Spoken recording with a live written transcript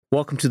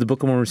Welcome to the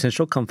Book of Mormon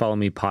Essential Come Follow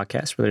Me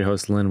podcast with your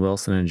hosts Lynn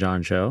Wilson and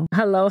John Cho.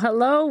 Hello,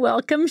 hello.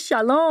 Welcome.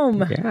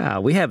 Shalom. Yeah,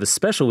 we have a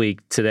special week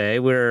today.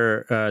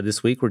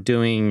 This week we're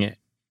doing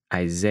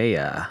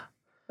Isaiah.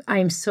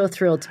 I'm so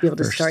thrilled to be able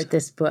to start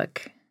this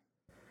book.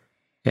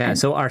 Yeah,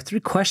 so our three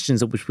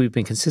questions, which we've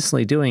been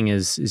consistently doing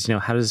is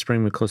how does this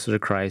bring me closer to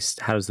Christ?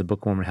 How does the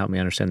Book of Mormon help me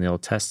understand the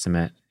Old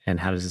Testament? And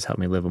how does this help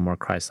me live a more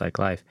Christ-like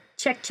life?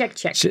 Check.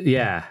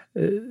 Yeah.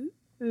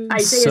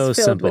 Isaiah's so filled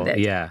simple. with it.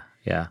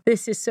 Yeah.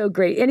 This is so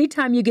great.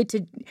 Anytime you get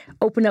to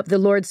open up the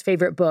Lord's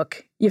favorite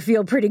book, you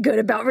feel pretty good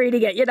about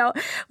reading it.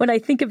 When I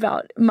think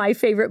about my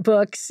favorite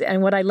books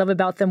and what I love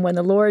about them, when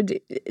the Lord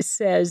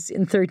says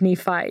in 3rd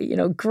Nephi,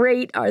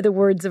 great are the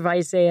words of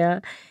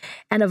Isaiah.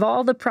 And of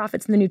all the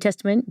prophets in the New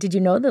Testament, did you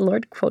know the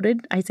Lord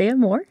quoted Isaiah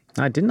more?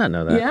 I did not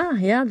know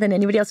that. Yeah, than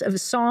anybody else.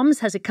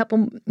 Psalms has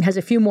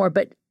a few more,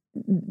 but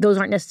those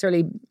aren't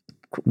necessarily,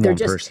 they're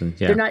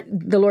they're not,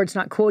 the Lord's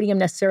not quoting him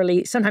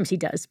necessarily. Sometimes he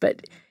does,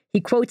 but he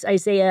quotes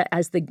Isaiah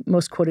as the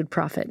most quoted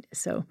prophet.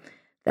 So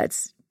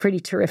that's pretty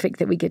terrific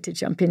that we get to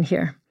jump in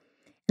here.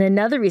 And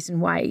another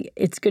reason why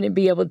it's going to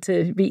be able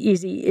to be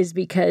easy is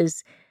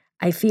because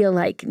I feel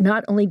like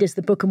not only does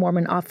the Book of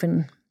Mormon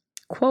often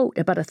quote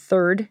about a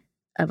third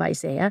of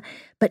Isaiah,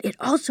 but it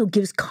also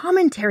gives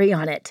commentary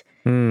on it.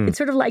 It's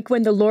sort of like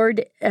when the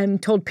Lord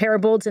told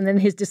parables and then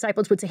his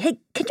disciples would say, hey,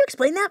 can you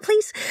explain that,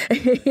 please?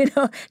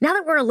 Now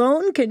that we're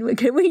alone, can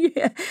we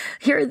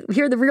hear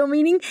the real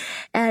meaning?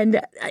 And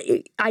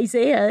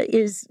Isaiah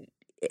is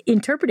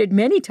interpreted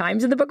many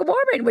times in the Book of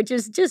Mormon, which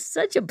is just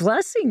such a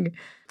blessing.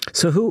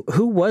 So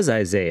who was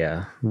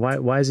Isaiah?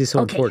 Why is he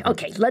so important?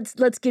 Okay,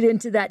 let's get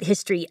into that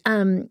history.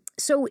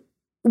 So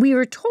we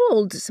were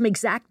told some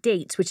exact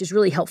dates, which is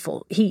really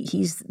helpful.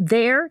 He's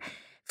there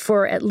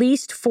for at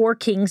least 4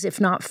 kings, if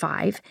not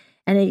 5.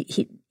 And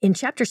in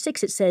chapter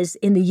 6, it says,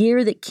 in the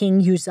year that King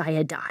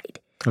Uzziah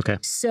died. Okay.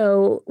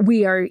 So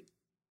we are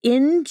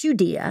in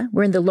Judea.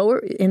 We're in the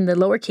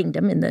lower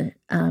kingdom, in the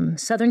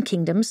southern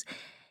kingdoms.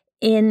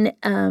 In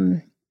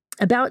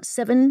about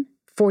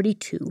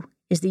 742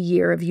 is the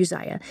year of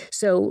Uzziah.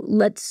 So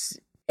let's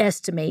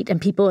estimate,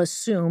 and people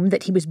assume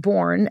that he was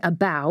born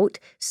about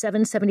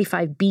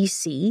 775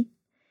 BC.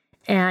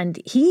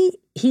 And he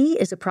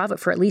is a prophet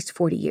for at least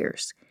 40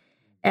 years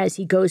as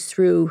he goes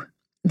through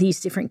these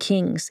different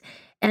kings.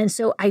 And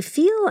so I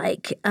feel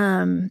like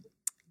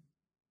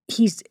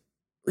he's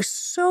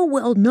so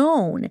well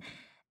known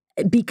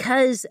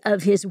because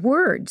of his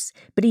words,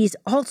 but he's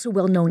also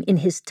well known in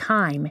his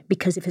time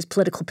because of his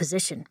political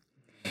position.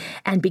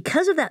 And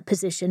because of that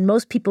position,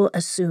 most people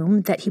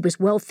assume that he was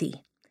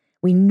wealthy.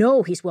 We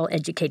know he's well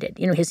educated.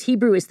 His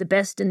Hebrew is the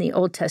best in the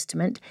Old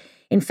Testament.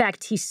 In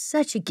fact, he's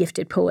such a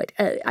gifted poet.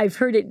 I've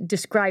heard it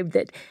described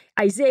that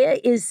Isaiah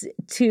is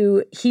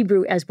to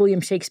Hebrew as William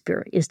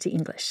Shakespeare is to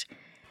English.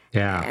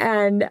 Yeah,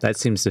 and that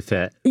seems to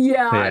fit.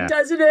 Yeah,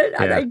 doesn't it?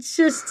 Yeah. And I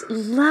just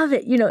love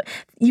it.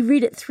 You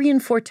read it 3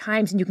 and 4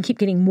 times and you can keep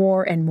getting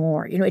more and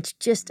more. It's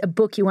just a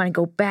book you want to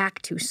go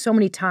back to so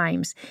many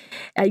times.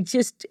 I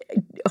just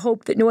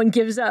hope that no one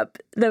gives up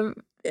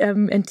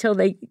until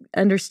they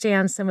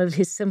understand some of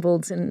his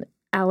symbols and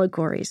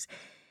allegories.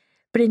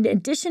 But in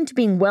addition to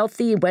being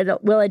wealthy,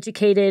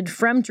 well-educated,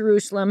 from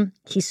Jerusalem,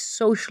 he's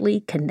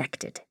socially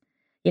connected.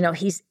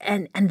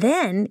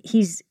 Then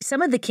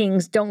some of the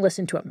kings don't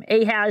listen to him.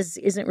 Ahaz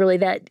isn't really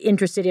that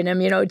interested in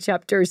him,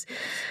 chapters.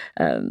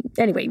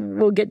 Anyway,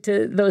 we'll get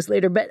to those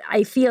later. But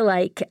I feel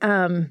like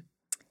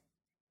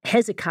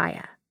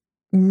Hezekiah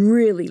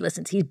really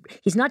listens.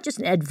 He's not just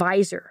an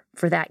advisor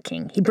for that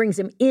king. He brings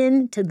him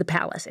into the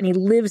palace and he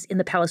lives in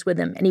the palace with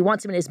him and he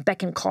wants him in his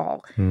beck and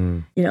call.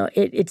 I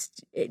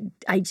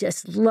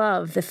just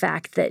love the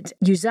fact that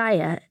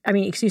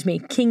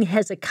King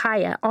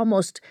Hezekiah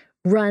almost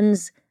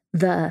runs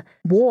the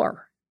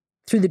war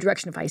through the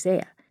direction of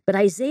Isaiah. But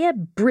Isaiah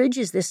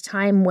bridges this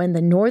time when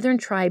the northern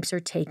tribes are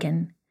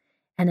taken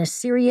and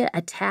Assyria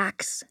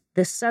attacks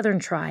the southern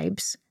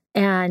tribes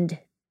and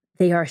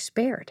they are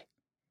spared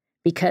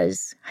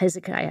because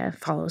Hezekiah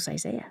follows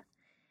Isaiah.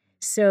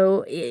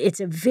 So it's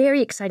a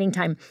very exciting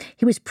time.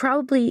 He was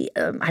probably,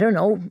 a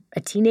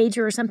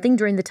teenager or something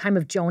during the time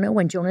of Jonah,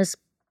 when Jonah's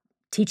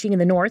teaching in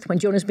the north, when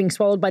Jonah's being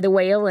swallowed by the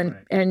whale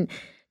and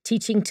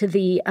teaching to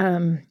the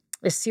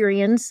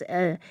Assyrians.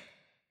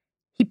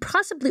 He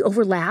possibly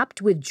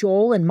overlapped with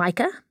Joel and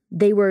Micah.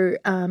 They were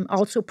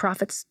also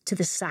prophets to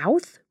the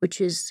south,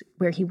 which is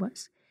where he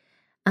was.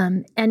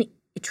 And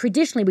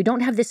traditionally, we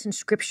don't have this in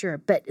Scripture,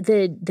 but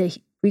the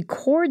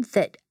record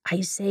that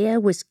Isaiah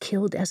was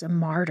killed as a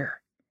martyr.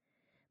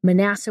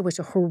 Manasseh was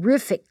a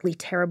horrifically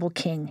terrible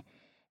king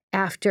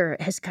after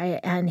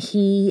Hezekiah, and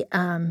he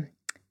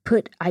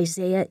put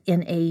Isaiah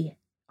in a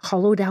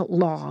hollowed-out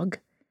log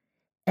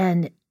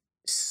and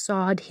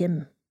sawed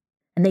him.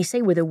 And they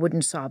say with a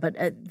wooden saw, but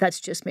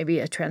that's just maybe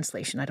a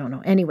translation. I don't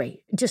know.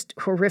 Anyway, just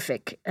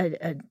horrific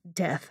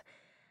death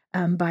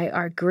by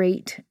our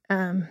great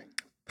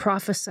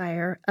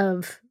prophesier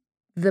of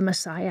the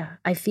Messiah.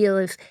 I feel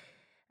if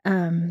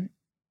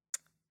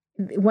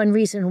one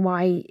reason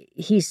why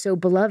he's so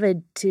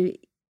beloved to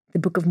the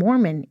Book of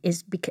Mormon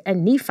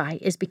and Nephi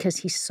is because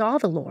he saw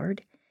the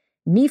Lord.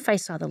 Nephi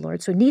saw the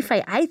Lord. So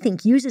Nephi, I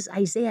think, uses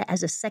Isaiah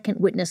as a second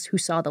witness who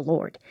saw the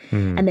Lord.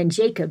 And then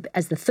Jacob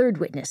as the third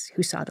witness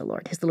who saw the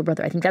Lord, his little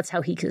brother. I think that's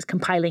how he is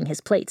compiling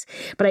his plates.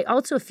 But I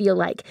also feel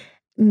like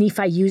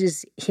Nephi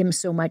uses him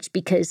so much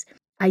because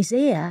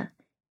Isaiah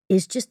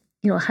is just,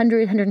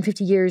 100,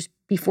 150 years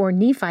before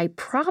Nephi,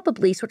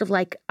 probably sort of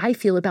like I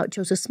feel about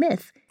Joseph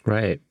Smith.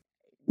 Right.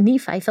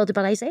 Nephi felt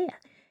about Isaiah.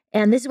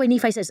 And this is why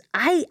Nephi says,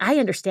 I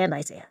understand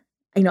Isaiah.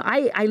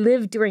 I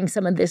lived during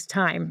some of this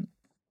time.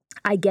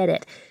 I get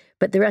it.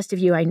 But the rest of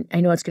you, I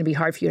know it's going to be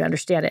hard for you to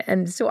understand it.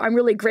 And so I'm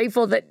really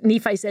grateful that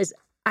Nephi says,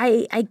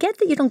 I get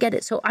that you don't get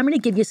it, so I'm going to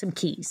give you some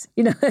keys.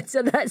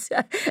 So that's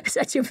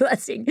such a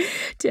blessing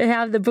to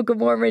have the Book of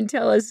Mormon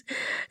tell us.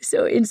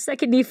 So in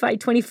 2 Nephi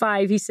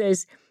 25, he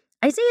says,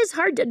 Isaiah is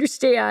hard to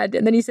understand.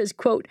 And then he says,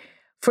 quote,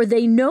 for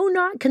they know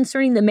not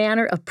concerning the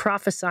manner of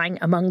prophesying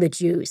among the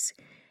Jews,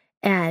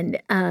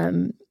 and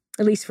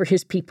at least for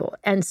his people.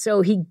 And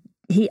so he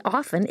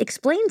often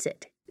explains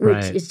it,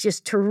 which is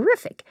just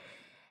terrific.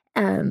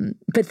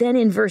 But then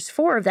in verse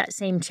 4 of that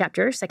same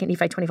chapter, 2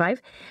 Nephi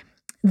 25,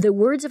 the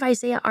words of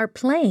Isaiah are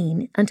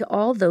plain unto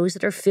all those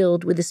that are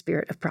filled with the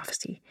spirit of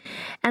prophecy.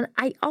 And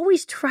I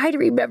always try to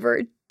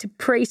remember to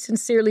pray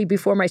sincerely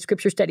before my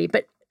scripture study,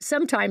 but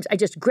sometimes I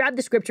just grab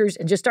the scriptures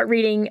and just start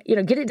reading,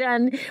 get it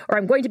done, or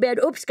I'm going to bed,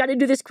 oops, got to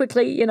do this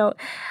quickly,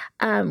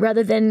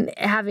 rather than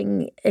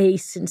having a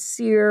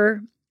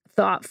sincere,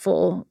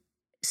 thoughtful,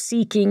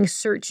 seeking,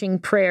 searching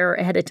prayer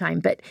ahead of time.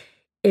 But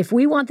if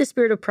we want the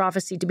spirit of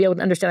prophecy to be able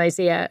to understand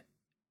Isaiah,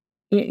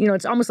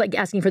 it's almost like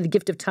asking for the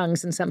gift of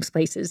tongues in some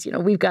places.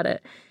 We've got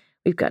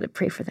to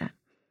pray for that.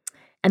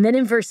 And then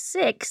in verse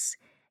 6,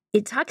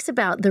 it talks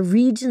about the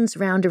regions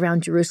round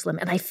around Jerusalem.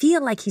 And I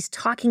feel like he's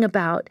talking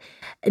about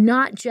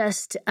not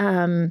just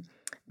the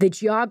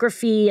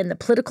geography and the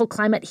political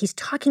climate. He's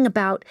talking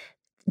about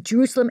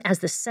Jerusalem as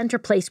the center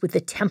place with the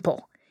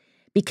temple,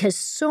 because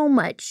so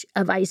much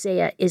of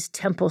Isaiah is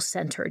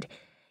temple-centered.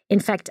 In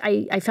fact,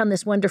 I found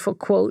this wonderful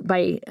quote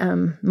by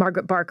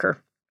Margaret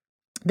Barker.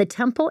 The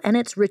temple and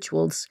its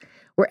rituals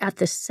were at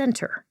the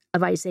center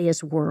of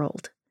Isaiah's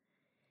world.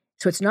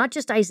 So it's not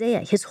just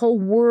Isaiah. His whole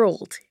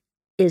world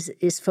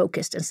is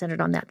focused and centered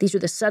on that. These are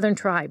the southern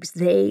tribes.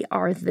 They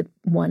are the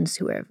ones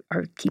who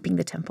are keeping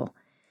the temple.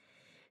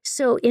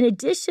 So in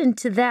addition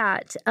to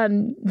that,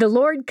 the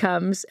Lord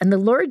comes and the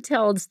Lord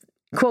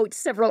quotes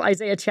several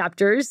Isaiah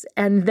chapters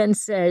and then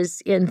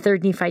says in 3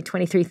 Nephi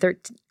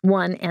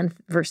 23:1 and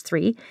verse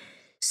 3,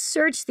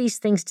 search these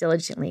things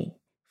diligently,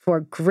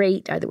 for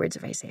great are the words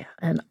of Isaiah,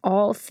 and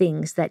all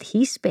things that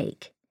he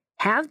spake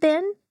have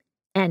been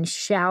and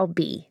shall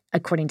be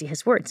according to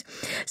his words.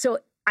 So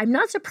I'm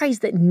not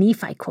surprised that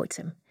Nephi quotes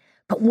him,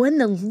 but when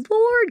the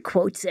Lord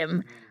quotes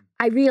him,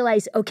 I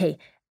realize, okay,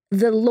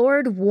 the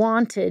Lord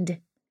wanted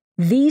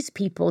these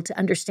people to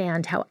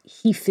understand how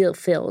he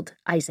fulfilled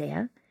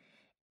Isaiah,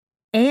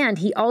 and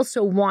he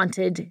also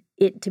wanted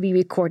it to be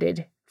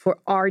recorded for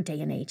our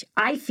day and age.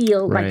 I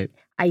feel like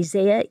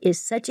Isaiah is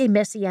such a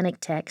messianic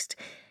text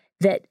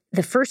that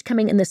the first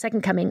coming and the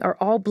second coming are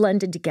all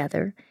blended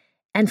together.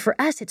 And for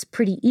us, it's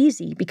pretty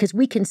easy because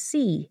we can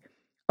see,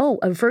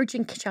 a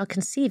virgin shall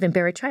conceive and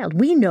bear a child.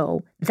 We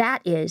know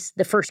that is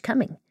the first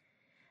coming.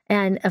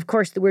 And of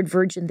course, the word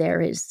virgin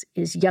there is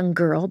young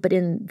girl. But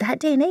in that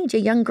day and age, a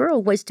young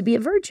girl was to be a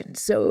virgin.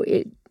 So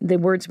the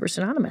words were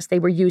synonymous. They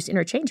were used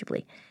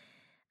interchangeably.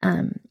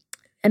 And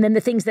then the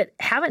things that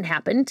haven't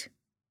happened,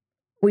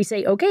 we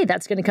say, okay,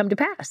 that's going to come to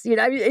pass.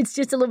 It's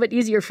just a little bit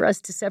easier for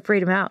us to separate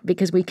them out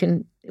because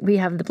we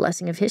have the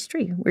blessing of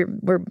history.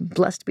 We're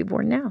blessed to be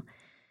born now.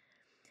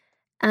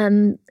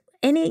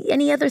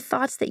 Any other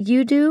thoughts that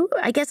you do?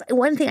 I guess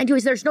one thing I do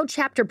is there's no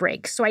chapter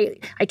break. So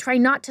I try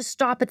not to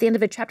stop at the end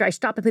of a chapter. I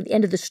stop at the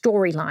end of the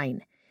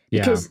storyline.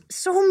 Because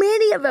so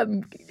many of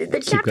them, the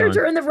chapters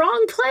are in the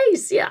wrong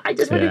place. Yeah, I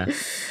just want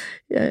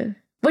to...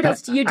 What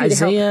else do you do to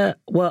help?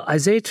 Well,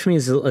 Isaiah to me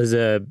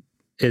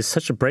is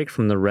such a break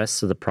from the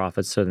rest of the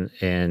prophets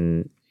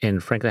and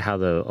frankly how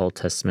the Old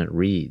Testament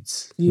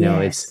reads.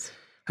 Yes.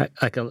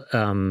 I can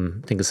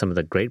think of some of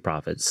the great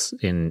prophets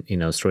in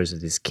stories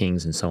of these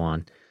kings and so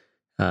on.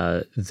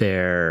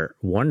 They're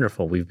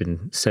wonderful. We've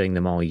been studying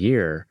them all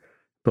year.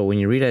 But when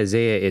you read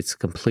Isaiah, it's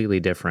completely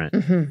different,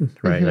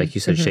 right? Like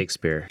you said,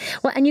 Shakespeare.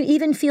 Well, and you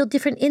even feel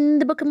different in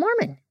the Book of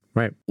Mormon.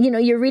 Right.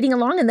 You're reading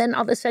along and then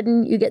all of a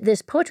sudden you get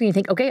this poetry and you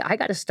think, okay, I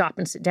got to stop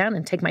and sit down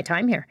and take my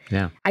time here.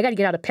 Yeah. I got to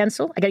get out a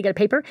pencil. I got to get a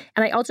paper.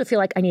 And I also feel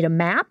like I need a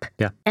map.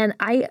 Yeah. And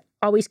I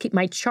always keep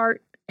my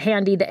chart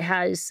handy that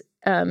has,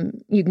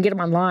 you can get them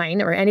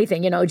online or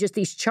anything, just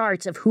these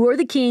charts of who are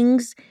the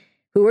kings,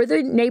 who are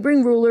the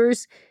neighboring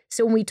rulers.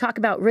 So when we talk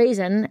about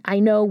Rezin, I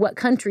know what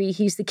country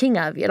he's the king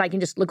of. And I can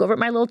just look over at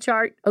my little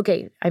chart.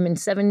 Okay, I'm in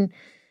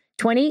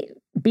 720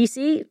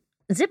 BC.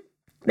 Zip.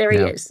 There he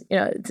is.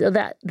 So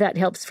that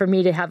helps for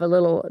me to have a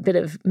little bit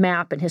of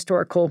map and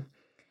historical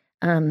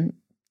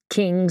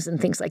kings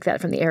and things like that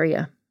from the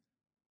area.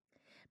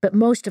 But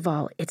most of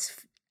all,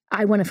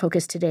 I want to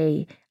focus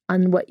today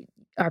on what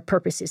our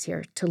purpose is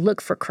here, to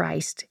look for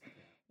Christ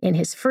in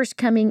his first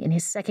coming, in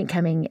his second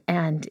coming,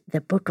 and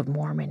the Book of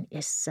Mormon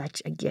is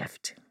such a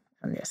gift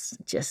on this.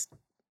 Just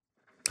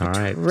all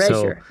right.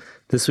 treasure. So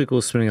this week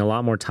we're spending a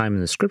lot more time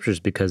in the scriptures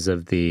because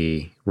of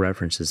the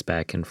references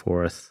back and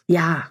forth.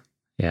 Yeah.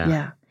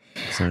 Yeah.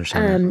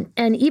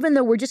 And even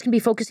though we're just going to be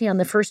focusing on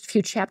the first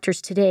few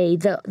chapters today,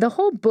 the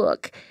whole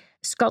book,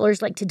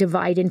 scholars like to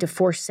divide into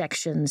 4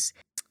 sections.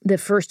 The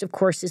first, of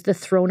course, is the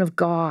throne of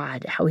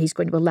God, how he's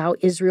going to allow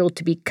Israel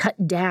to be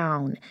cut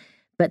down,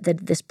 but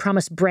that this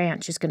promised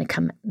branch is going to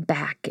come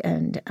back,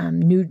 and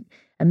new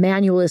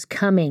Emmanuel is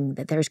coming,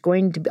 that there's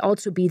going to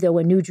also be, though,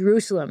 a new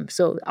Jerusalem.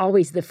 So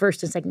always the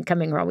first and second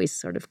coming are always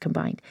sort of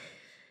combined.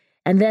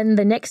 And then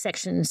the next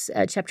sections,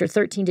 chapter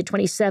 13 to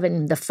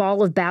 27, the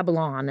fall of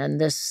Babylon and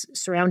the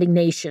surrounding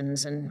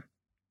nations, and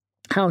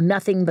how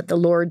nothing but the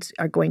Lord's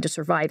are going to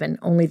survive, and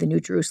only the New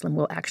Jerusalem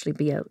will actually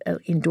be a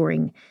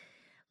enduring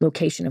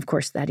location. Of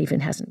course, that even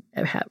hasn't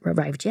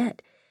arrived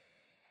yet.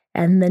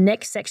 And the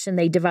next section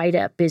they divide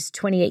up is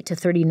 28 to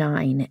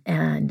 39,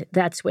 and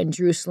that's when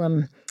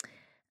Jerusalem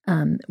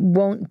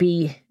won't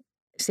be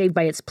saved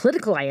by its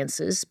political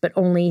alliances, but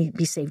only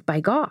be saved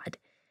by God,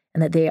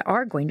 and that they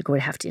are going to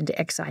have to into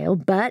exile,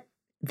 but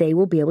they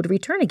will be able to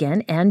return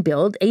again and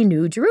build a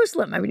new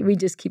Jerusalem. I mean, we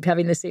just keep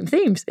having the same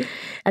themes.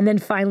 And then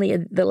finally,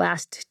 the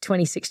last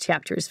 26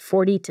 chapters,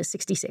 40 to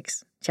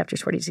 66,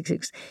 chapters 40 to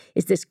 66,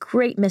 is this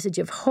great message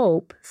of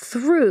hope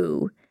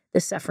through the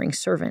suffering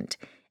servant.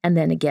 And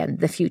then again,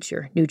 the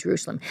future, New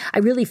Jerusalem. I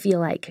really feel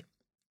like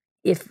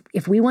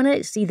if we want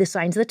to see the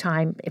signs of the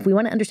time, if we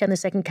want to understand the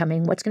second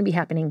coming, what's going to be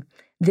happening,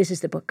 this is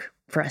the book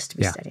for us to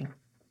be studying.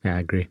 Yeah, I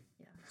agree.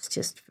 Yeah, it's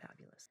just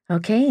fabulous.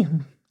 Okay.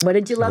 What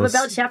did you love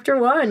about chapter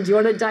 1? Do you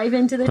want to dive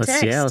into the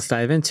text? Yeah, let's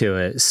dive into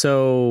it.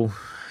 So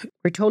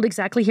we're told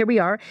exactly here we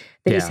are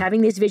that he's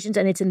having these visions,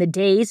 and it's in the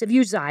days of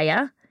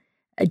Uzziah,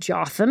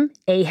 Jotham,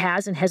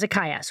 Ahaz, and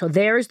Hezekiah. So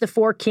there's the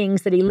 4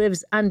 kings that he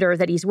lives under,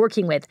 that he's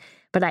working with.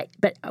 But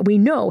we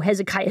know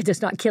Hezekiah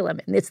does not kill him,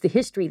 and it's the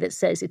history that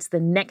says it's the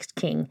next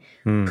king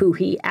who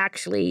he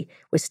actually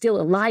was still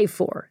alive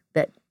for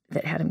that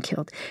had him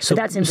killed. So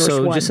that's in verse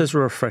 1. So just as a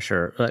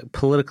refresher,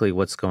 politically,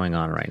 what's going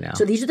on right now?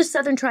 So these are the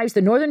southern tribes.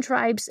 The northern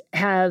tribes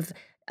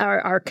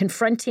are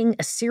confronting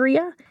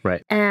Assyria.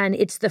 Right. And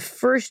it's the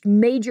first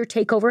major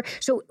takeover.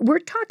 So we're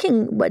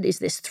talking, what is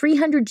this,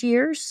 300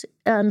 years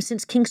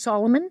since King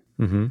Solomon?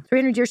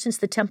 300 years since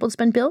the temple's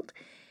been built.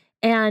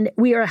 And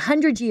we are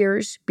 100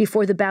 years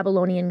before the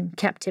Babylonian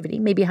captivity,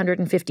 maybe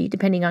 150,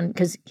 depending on,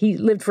 because he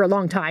lived for a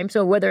long time.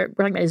 So whether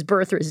we're talking about his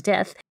birth or his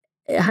death,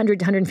 100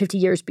 to 150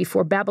 years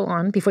before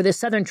Babylon, before the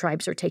southern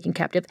tribes are taken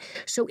captive.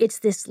 So it's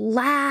this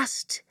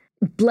last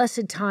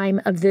blessed time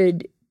of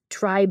the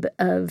tribes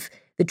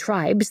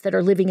that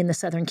are living in the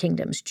southern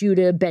kingdoms,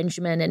 Judah,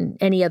 Benjamin, and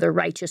any other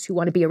righteous who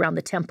want to be around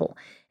the temple.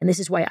 And this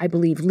is why I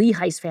believe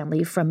Lehi's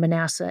family from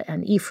Manasseh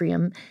and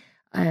Ephraim,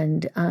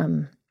 and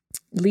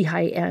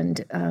Lehi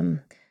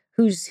and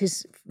who's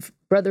his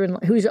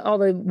brother-in-law, who's all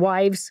the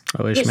wives?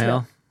 Oh,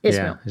 Ishmael.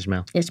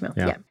 Ishmael.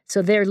 Yeah.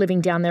 So they're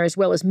living down there, as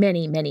well as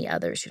many, many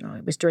others. You know,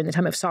 it was during the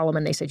time of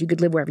Solomon, they said you could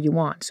live wherever you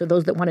want. So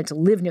those that wanted to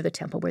live near the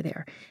temple were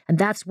there. And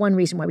that's one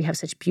reason why we have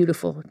such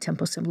beautiful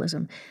temple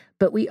symbolism.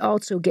 But we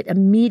also get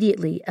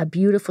immediately a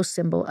beautiful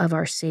symbol of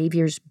our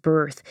Savior's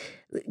birth.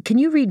 Can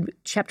you read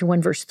chapter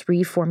 1, verse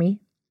 3 for me?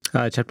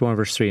 Chapter 1,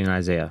 verse 3 in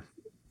Isaiah.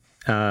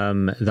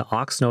 The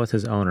ox knoweth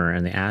his owner,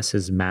 and the ass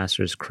his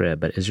master's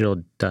crib, but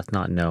Israel doth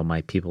not know,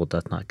 my people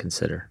doth not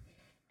consider.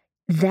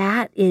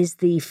 That is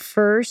the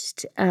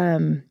first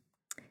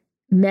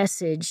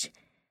message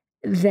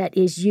that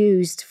is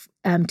used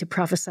to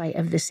prophesy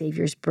of the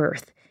Savior's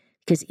birth.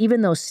 Because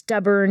even those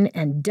stubborn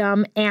and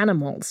dumb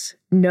animals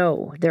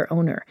know their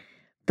owner,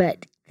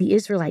 but the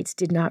Israelites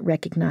did not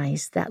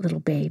recognize that little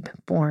babe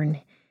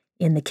born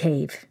in the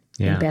cave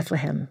in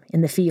Bethlehem,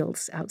 in the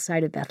fields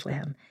outside of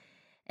Bethlehem.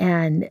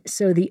 And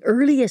so the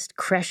earliest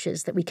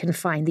creches that we can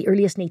find, the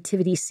earliest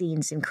nativity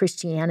scenes in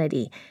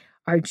Christianity,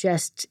 are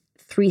just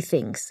 3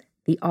 things: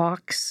 the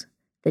ox,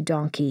 the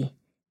donkey,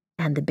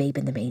 and the babe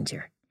in the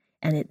manger.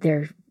 And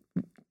they're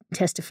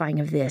testifying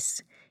of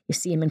this. You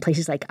see them in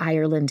places like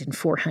Ireland in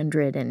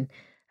 400 and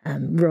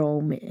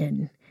Rome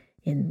in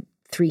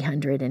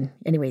 300. And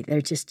anyway,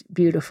 they're just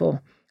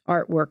beautiful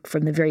artwork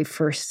from the very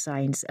first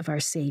signs of our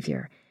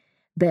Savior.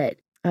 But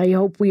I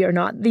hope we are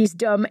not these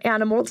dumb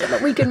animals, and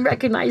that we can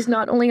recognize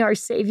not only our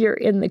Savior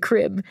in the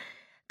crib,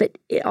 but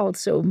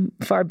also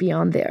far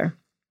beyond there.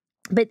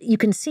 But you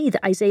can see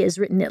that Isaiah is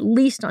written at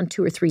least on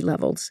 2 or 3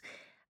 levels.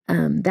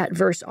 That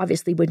verse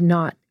obviously would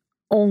not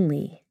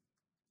only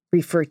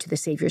refer to the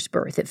Savior's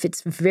birth. It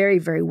fits very,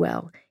 very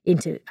well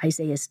into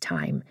Isaiah's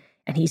time,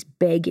 and he's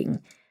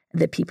begging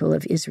the people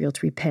of Israel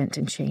to repent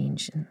and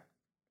change. And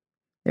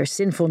they're a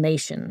sinful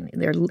nation.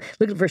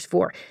 Look at verse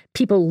 4.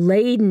 People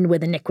laden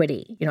with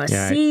iniquity,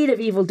 seed of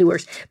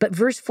evildoers. But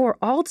verse 4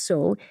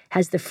 also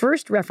has the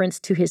first reference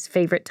to his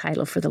favorite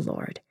title for the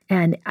Lord.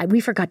 And we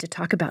forgot to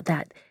talk about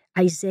that.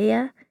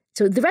 Isaiah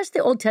So the rest of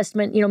the Old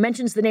Testament,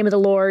 mentions the name of the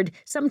Lord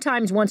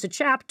sometimes once a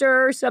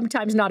chapter,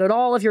 sometimes not at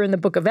all if you're in the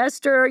book of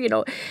Esther,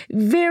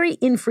 very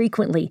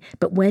infrequently.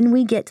 But when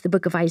we get to the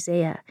book of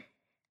Isaiah,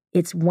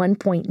 it's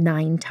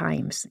 1.9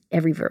 times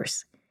every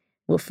verse.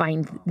 We'll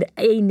find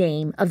a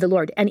name of the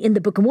Lord. And in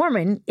the Book of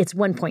Mormon, it's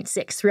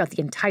 1.6 throughout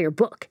the entire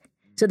book.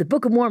 So the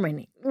Book of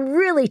Mormon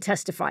really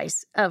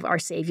testifies of our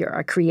Savior,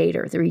 our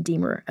Creator, the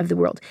Redeemer of the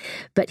world.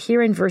 But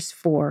here in verse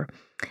 4,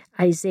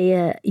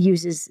 Isaiah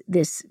uses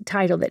this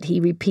title that he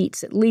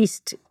repeats at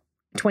least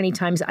 20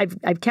 times.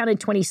 I've counted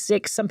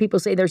 26. Some people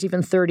say there's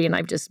even 30, and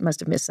I just must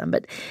have missed some.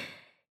 But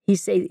he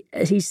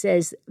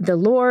says, the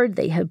Lord,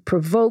 they have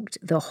provoked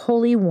the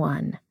Holy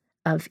One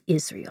of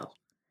Israel.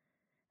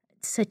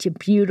 Such a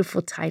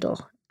beautiful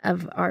title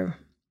of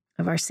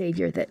our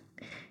Savior that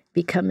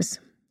becomes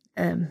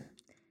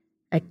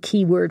a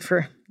key word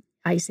for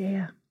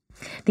Isaiah.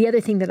 The other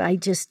thing that I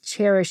just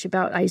cherish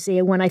about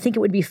Isaiah 1, I think it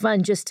would be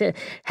fun just to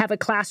have a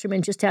classroom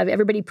and just have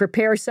everybody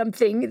prepare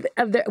something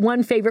of their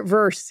one favorite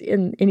verse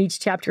in each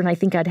chapter. And I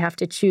think I'd have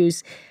to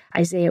choose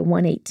Isaiah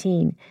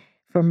 1:18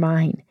 for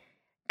mine.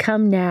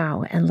 Come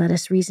now and let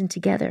us reason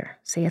together,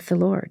 saith the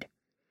Lord.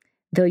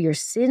 Though your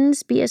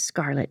sins be as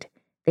scarlet,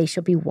 they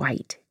shall be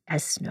white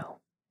as snow.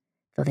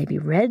 Though they be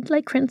red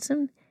like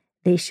crimson,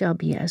 they shall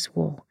be as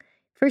wool.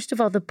 First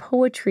of all, the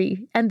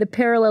poetry and the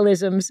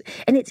parallelisms,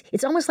 and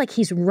it's almost like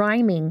he's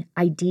rhyming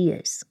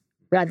ideas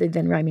rather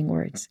than rhyming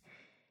words.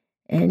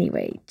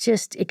 Anyway,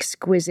 just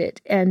exquisite.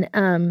 And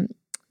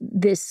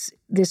this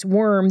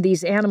worm,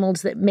 these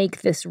animals that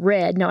make this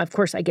red. Now, of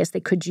course, I guess they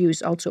could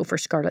use also for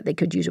scarlet, they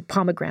could use a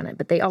pomegranate,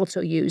 but they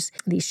also use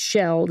these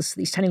shells,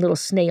 these tiny little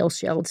snail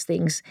shells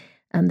things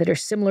that are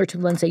similar to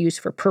the ones they use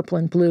for purple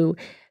and blue.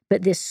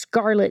 But this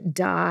scarlet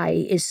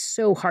dye is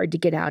so hard to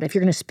get out. If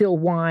you're going to spill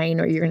wine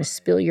or you're going to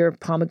spill your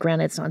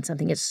pomegranates on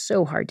something, it's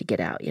so hard to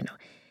get out,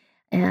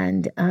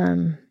 And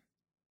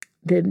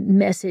the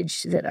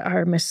message that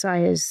our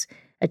Messiah's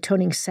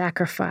atoning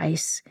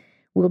sacrifice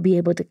will be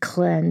able to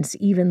cleanse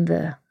even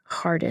the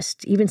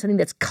hardest, even something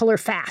that's color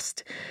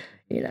fast,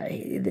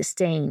 the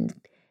stain.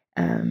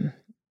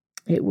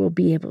 It will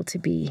be able to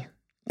be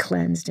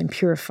cleansed and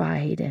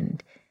purified.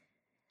 And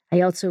I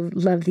also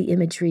love the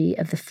imagery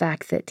of the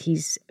fact that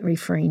he's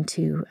referring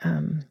to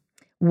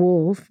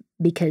wool,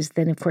 because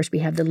then, of course, we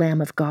have the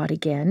Lamb of God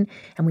again.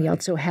 And we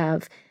also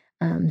have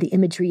the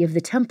imagery of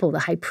the temple, the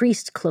high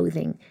priest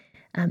clothing.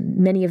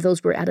 Many of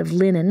those were out of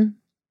linen,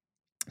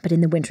 but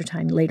in the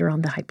wintertime, later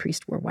on, the high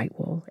priest wore white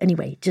wool.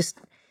 Anyway, just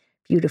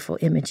beautiful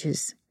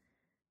images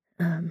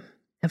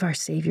of our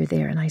Savior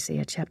there in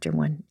Isaiah chapter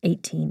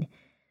 1:18.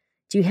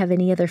 Do you have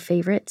any other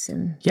favorites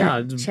in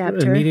that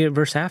chapter? Immediate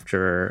verse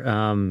after,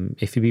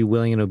 if you be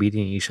willing and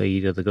obedient, you shall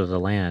eat of the good of the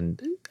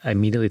land. I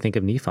immediately think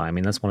of Nephi. I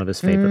mean, that's one of his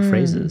favorite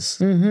phrases,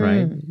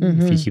 right?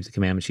 If you keep the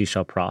commandments, you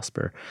shall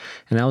prosper.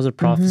 And that was a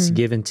prophecy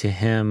given to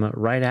him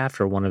right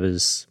after one of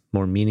his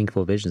more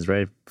meaningful visions,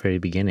 right at the very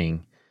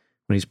beginning,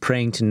 when he's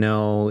praying to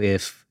know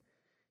if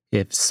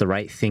it's the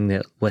right thing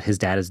that what his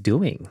dad is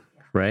doing,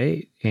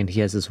 right? And he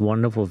has this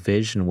wonderful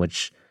vision,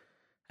 which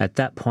at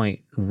that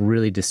point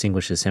really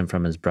distinguishes him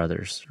from his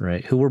brothers,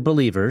 right? Who were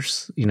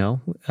believers, in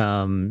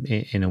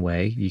a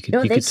way. You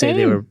could say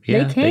they were,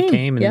 they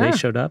came and they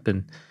showed up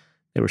and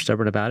they were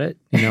stubborn about it.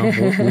 We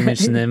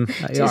mentioned them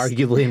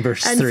arguably in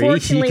verse 3.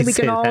 Unfortunately, we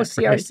can all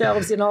see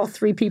ourselves in all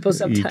three people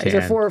sometimes,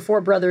 or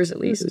four brothers at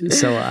least.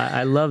 So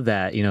I love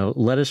that.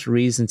 Let us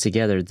reason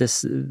together.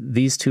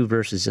 These two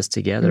verses just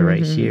together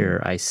right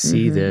here, I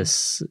see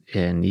this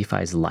in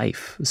Nephi's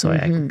life. So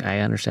I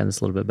understand this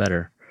a little bit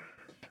better.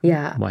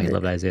 Yeah. Why he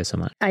loved Isaiah so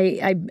much.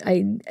 I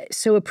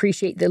so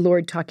appreciate the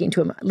Lord talking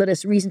to him. Let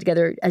us reason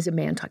together as a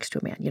man talks to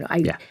a man.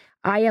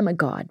 I am a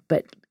God,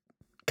 but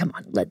come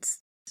on,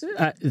 let's.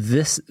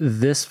 This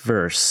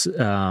verse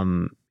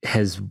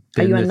has been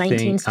Are you on the 19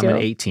 thing. still? I'm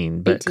on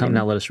 18, but 18. Come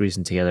now, let us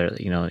reason together.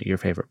 Your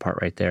favorite part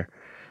right there.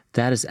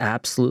 That has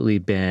absolutely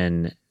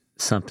been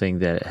something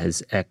that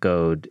has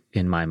echoed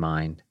in my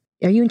mind.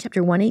 Are you in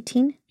chapter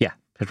 1:18? Yeah,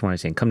 chapter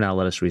 1:18. Come now,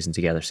 let us reason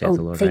together, saith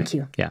the Lord. Thank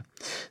you. Yeah.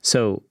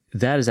 So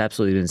that has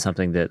absolutely been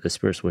something that the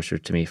Spirit's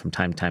whispered to me from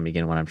time to time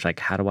again when I'm just like,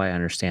 how do I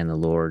understand the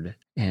Lord?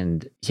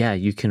 And yeah,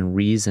 you can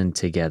reason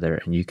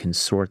together and you can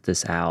sort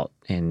this out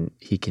and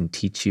he can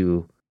teach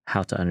you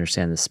how to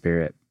understand the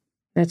Spirit.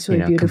 That's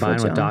really beautiful, combined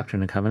John. with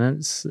doctrine and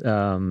covenants.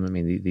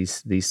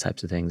 These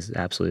types of things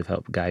absolutely have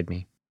helped guide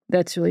me.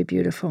 That's really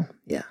beautiful.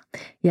 Yeah.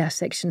 Yeah,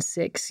 section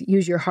 6,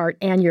 use your heart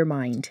and your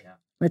mind. Yeah.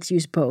 Let's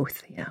use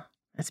both. Yeah,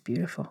 that's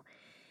beautiful.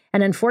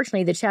 And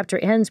unfortunately, the chapter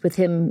ends with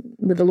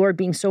the Lord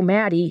being so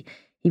mad, he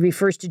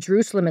refers to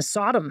Jerusalem as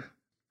Sodom.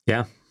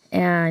 Yeah.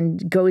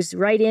 And goes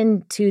right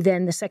into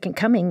then the second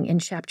coming in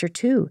chapter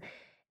 2.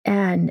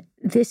 And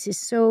this is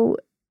so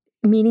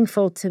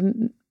meaningful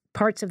to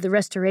parts of the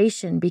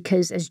restoration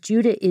because as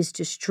Judah is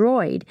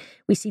destroyed,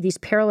 we see these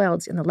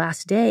parallels in the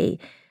last day.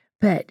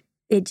 But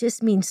it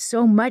just means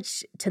so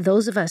much to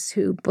those of us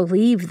who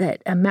believe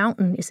that a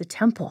mountain is a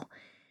temple.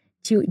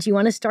 Do you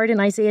want to start in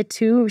Isaiah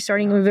 2,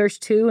 starting in verse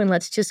 2, and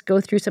let's just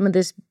go through some of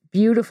this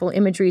beautiful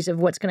imageries of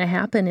what's going to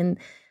happen in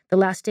the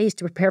last days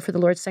to prepare for the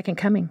Lord's second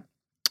coming.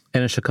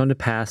 And it shall come to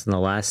pass in the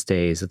last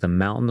days that the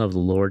mountain of the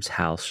Lord's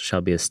house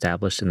shall be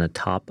established in the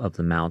top of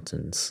the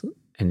mountains,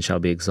 and shall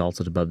be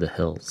exalted above the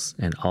hills,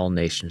 and all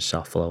nations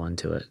shall flow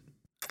unto it.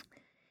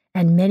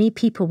 And many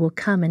people will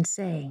come and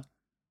say,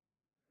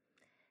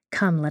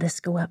 come, let us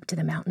go up to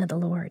the mountain of the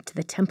Lord, to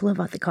the temple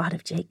of the God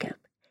of Jacob,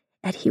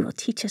 and he will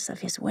teach us of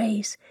his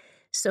ways,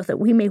 so that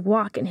we may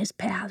walk in his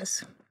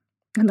paths.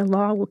 And the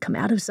law will come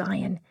out of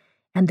Zion,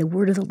 and the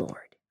word of the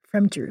Lord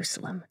from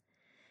Jerusalem.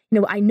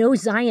 I know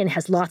Zion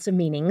has lots of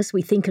meanings.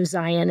 We think of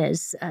Zion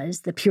as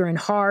the pure in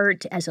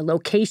heart, as a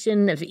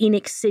location of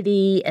Enoch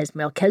City, as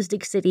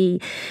Melchizedek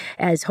City,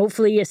 as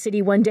hopefully a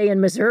city one day in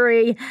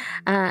Missouri.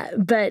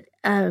 But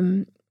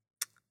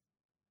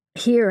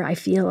here I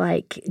feel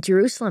like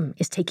Jerusalem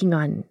is taking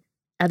on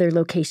other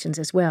locations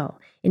as well.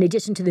 In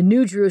addition to the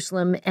New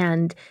Jerusalem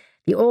and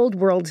the Old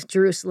World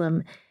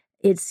Jerusalem,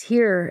 it's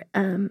here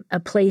a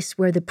place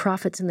where the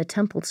prophets and the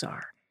temples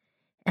are.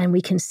 And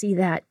we can see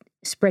that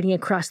spreading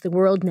across the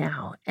world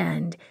now.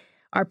 And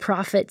our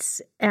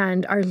prophets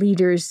and our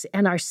leaders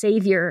and our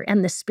Savior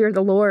and the Spirit of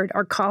the Lord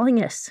are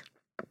calling us,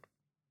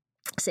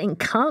 saying,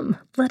 come,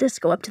 let us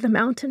go up to the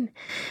mountain.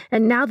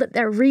 And now that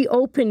they're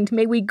reopened,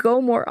 may we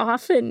go more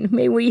often.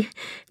 May we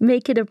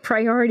make it a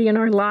priority in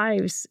our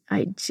lives.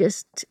 I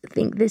just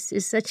think this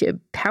is such a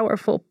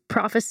powerful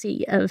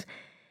prophecy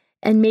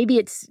and maybe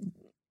it's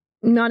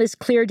not as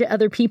clear to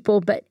other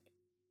people, but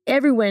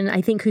everyone,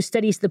 I think, who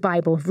studies the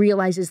Bible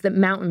realizes that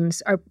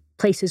mountains are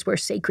places where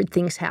sacred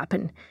things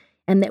happen,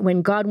 and that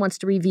when God wants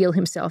to reveal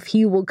himself,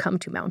 he will come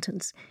to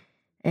mountains.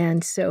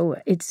 And so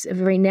it's a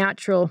very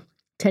natural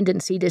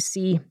tendency to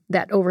see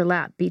that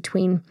overlap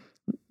between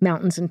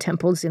mountains and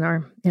temples in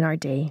our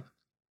day.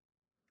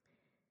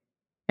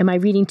 Am I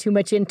reading too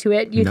much into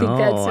it? You think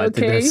that's okay? I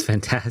think that's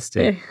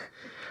fantastic.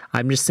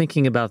 I'm just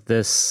thinking about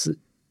this,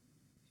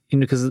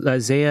 because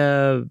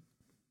Isaiah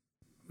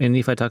and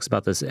Nephi talks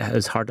about this.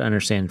 It's hard to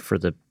understand for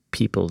the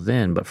people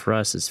then, but for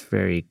us, it's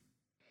very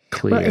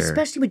clear. Well,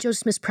 especially with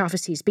Joseph Smith's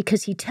prophecies,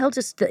 because he tells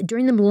us that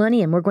during the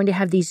millennium, we're going to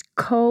have these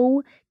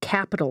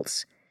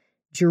co-capitals,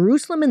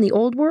 Jerusalem in the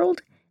old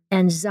world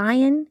and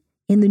Zion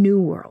in the new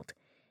world.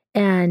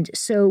 And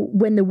so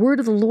when the word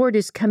of the Lord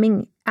is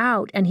coming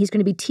out and he's going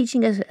to be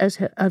teaching us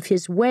of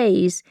his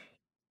ways,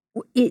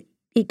 it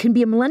can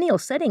be a millennial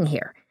setting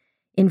here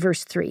in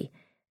verse 3,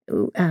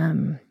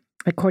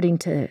 according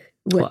to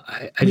what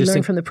we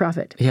learn from the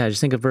prophet. Yeah, I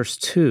just think of verse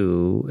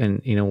 2,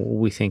 and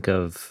we think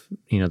of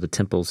the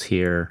temples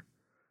here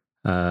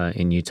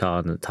in Utah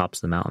and the tops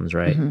of the mountains,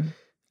 right? Mm-hmm.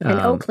 In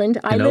Oakland.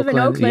 I live in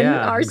Oakland.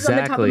 Yeah, ours is on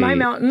the top of my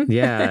mountain.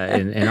 Yeah,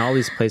 and all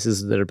these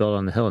places that are built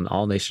on the hill, and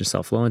all nations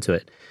shall flow into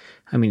it.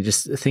 I mean,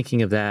 just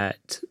thinking of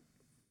that,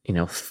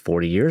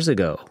 40 years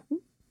ago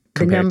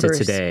compared to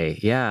today.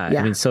 Yeah.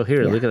 I mean, so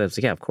here, look at that. It's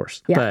like, yeah, of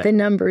course. Yeah, but the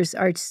numbers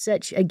are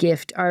such a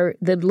gift.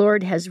 The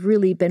Lord has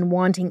really been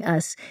wanting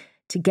us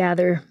to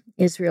gather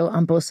Israel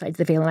on both sides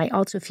of the veil. And I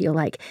also feel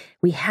like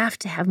we have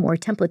to have more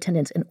temple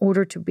attendance in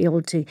order to be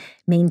able to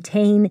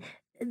maintain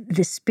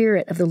the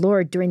Spirit of the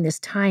Lord during this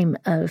time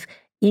of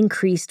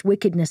increased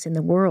wickedness in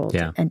the world,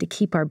 and to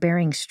keep our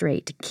bearings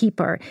straight, to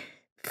keep our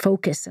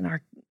focus and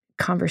our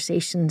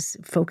conversations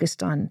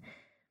focused on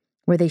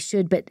where they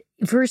should. But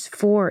verse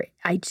 4,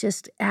 I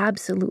just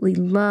absolutely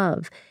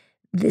love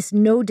this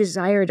no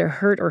desire to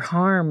hurt or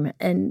harm,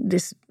 and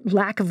this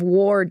lack of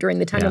war during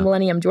the time of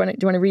millennium. Do you want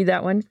to read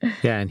that one?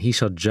 Yeah, and he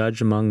shall judge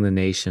among the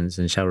nations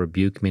and shall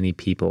rebuke many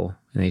people,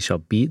 and they shall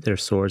beat their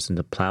swords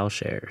into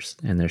plowshares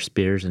and their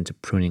spears into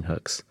pruning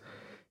hooks.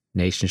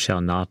 Nation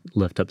shall not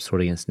lift up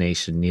sword against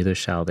nation, neither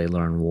shall they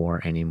learn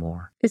war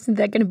anymore. Isn't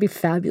that going to be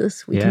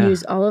fabulous? We can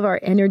use all of our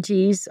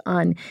energies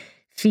on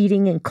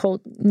feeding and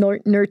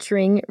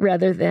nurturing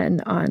rather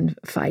than on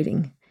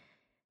fighting.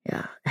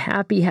 Yeah,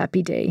 happy,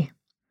 happy day.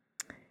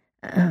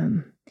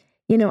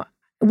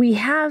 We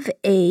have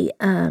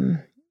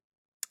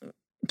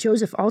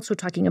Joseph also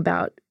talking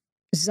about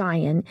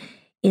Zion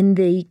in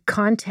the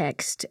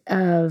context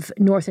of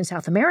North and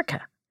South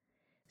America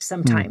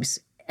sometimes.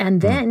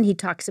 And then he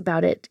talks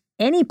about it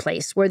any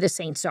place where the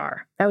saints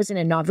are. That was in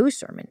a Nauvoo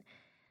sermon,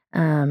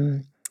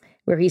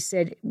 where he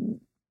said,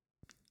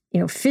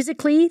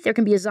 physically there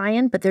can be a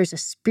Zion, but there's a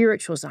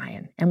spiritual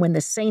Zion. And when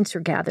the saints are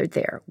gathered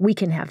there, we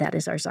can have that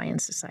as our Zion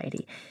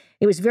society.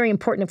 It was very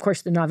important, of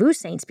course, the Nauvoo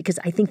saints, because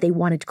I think they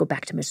wanted to go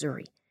back to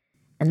Missouri.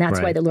 And that's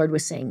why the Lord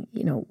was saying,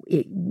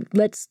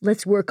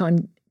 let's work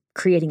on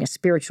creating a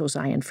spiritual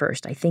Zion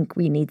first. I think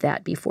we need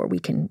that before we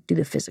can do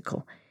the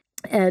physical.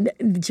 And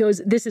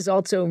this is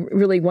also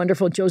really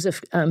wonderful.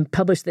 Joseph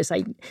published this.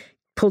 I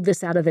pulled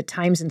this out of the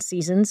Times and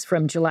Seasons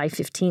from July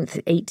 15th,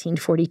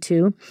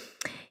 1842.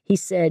 He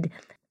said,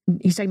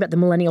 he's talking about the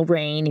millennial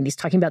reign, and he's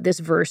talking about this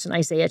verse in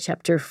Isaiah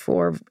chapter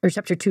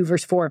 2,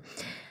 verse 4.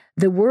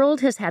 The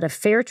world has had a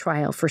fair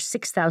trial for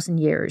 6,000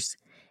 years,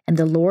 and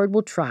the Lord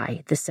will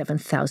try the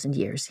 7,000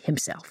 years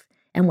himself.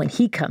 And when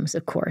he comes,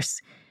 of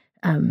course,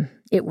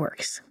 it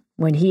works.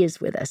 When he is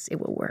with us, it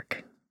will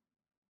work.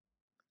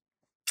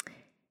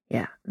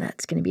 Yeah,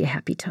 that's going to be a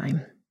happy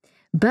time.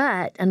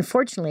 But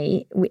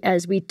unfortunately,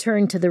 as we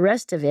turn to the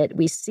rest of it,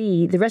 we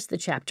see the rest of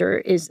the chapter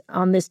is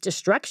on this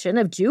destruction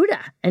of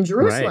Judah and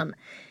Jerusalem. Right.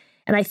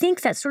 And I think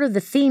that's sort of the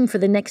theme for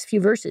the next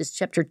few verses,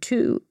 chapter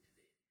 2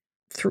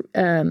 through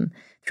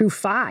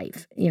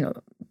 5.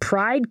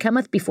 Pride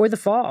cometh before the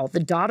fall, the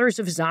daughters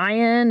of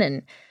Zion,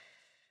 and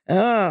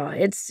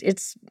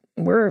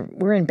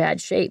we're in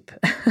bad shape.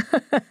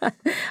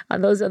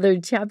 On those other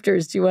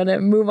chapters, do you want to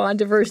move on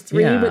to verse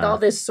 3 with all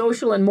this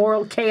social and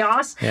moral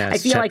chaos? Yeah, I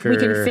feel like we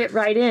can fit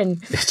right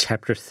in.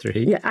 Chapter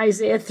 3. Yeah,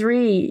 Isaiah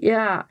 3.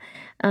 Yeah.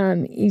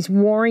 He's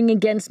warring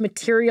against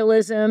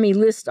materialism. He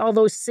lists all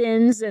those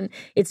sins, and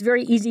it's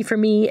very easy for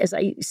me as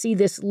I see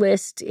this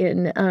list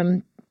in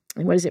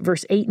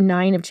verse 8 and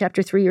 9 of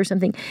chapter 3 or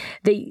something,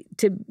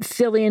 to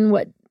fill in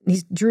what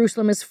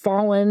Jerusalem has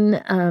fallen.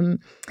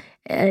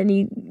 And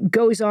he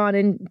goes on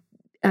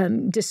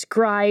and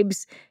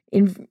describes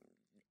in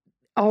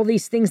all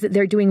these things that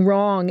they're doing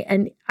wrong.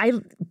 And I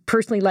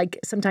personally like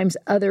sometimes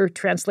other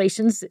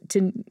translations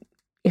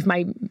if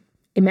my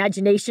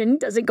imagination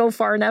doesn't go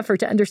far enough or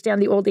to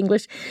understand the Old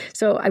English.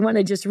 So I want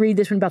to just read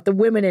this one about the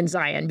women in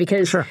Zion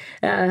because sure.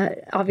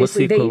 Obviously what's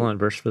the equivalent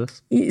verse for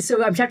this?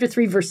 So chapter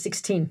 3, verse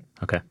 16.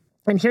 Okay.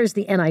 And here's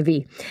the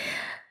NIV.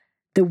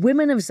 The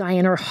women of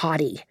Zion are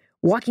haughty,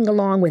 walking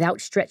along with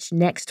outstretched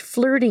necks,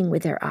 flirting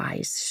with their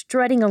eyes,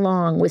 strutting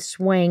along with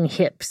swaying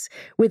hips,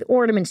 with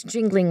ornaments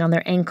jingling on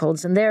their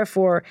ankles, and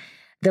therefore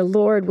the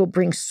Lord will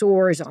bring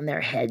sores on their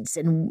heads,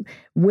 and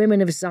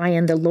women of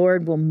Zion, the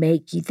Lord will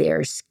make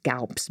their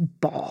scalps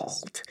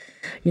bald.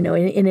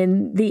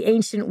 In the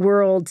ancient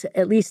world,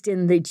 at least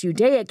in the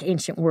Judaic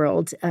ancient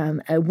world,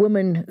 a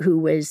woman who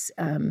was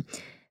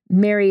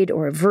married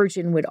or a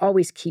virgin would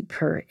always keep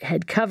her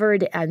head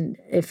covered, and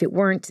if it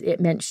weren't, it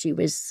meant she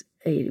was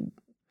a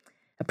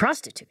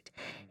prostitute.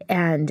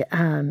 And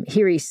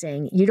here he's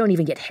saying, you don't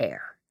even get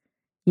hair.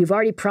 You've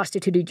already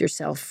prostituted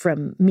yourself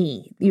from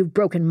me. You've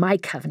broken my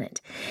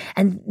covenant.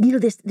 And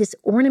this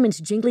ornaments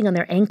jingling on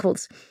their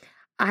ankles.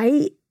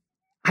 I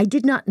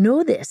did not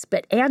know this,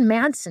 but Ann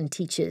Madsen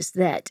teaches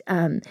that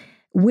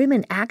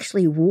women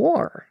actually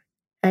wore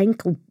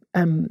ankle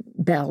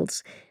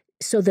bells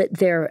so that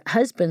their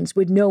husbands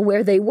would know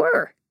where they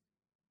were.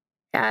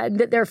 And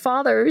that their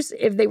fathers,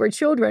 if they were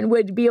children,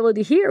 would be able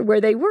to hear where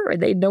they were.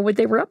 They'd know what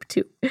they were up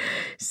to.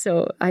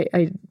 So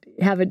I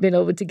haven't been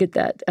able to get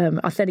that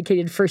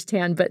authenticated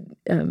firsthand, but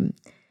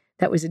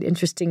that was an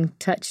interesting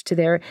touch to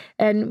there.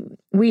 And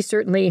we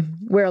certainly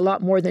wear a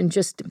lot more than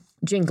just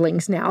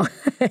jinglings now.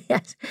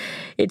 Yes.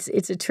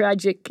 It's a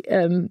tragic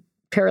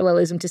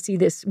parallelism to see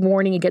this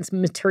warning against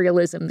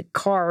materialism, the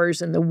cars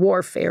and the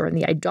warfare and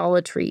the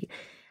idolatry.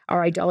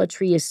 Our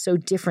idolatry is so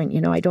different.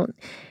 I don't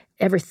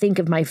ever think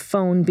of my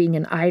phone being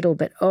an idol,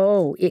 but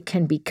it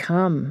can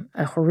become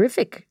a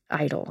horrific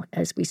idol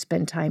as we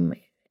spend time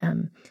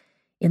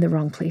in the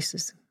wrong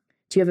places.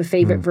 Do you have a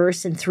favorite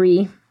verse in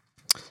 3?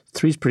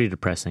 3 is pretty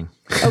depressing.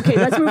 Okay,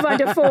 let's move on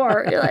to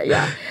 4.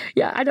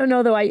 Yeah. I don't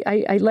know though.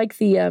 I like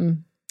the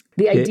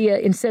idea,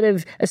 instead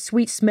of a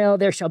sweet smell,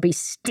 there shall be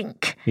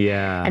stink.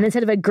 Yeah. And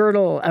instead of a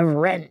girdle, a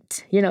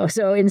rent.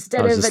 So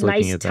instead of a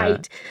nice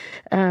tight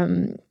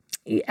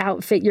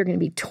outfit, you're going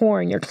to be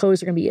torn. Your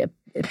clothes are going to be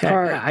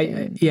apart.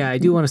 I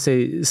do want to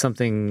say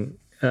something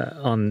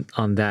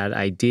on that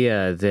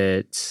idea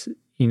that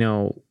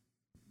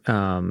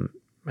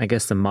I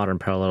guess the modern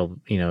parallel,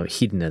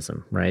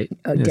 hedonism, right?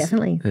 Oh,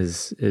 definitely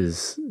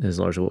is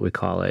largely what we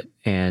call it.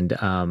 And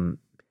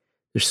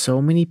there's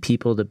so many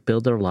people that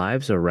build their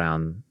lives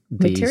around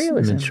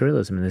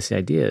materialism and these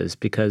ideas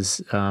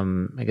because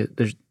I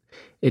guess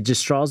it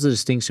just draws the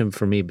distinction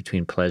for me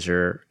between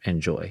pleasure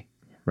and joy,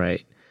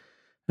 right?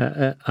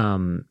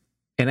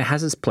 And it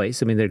has its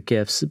place. I mean, they're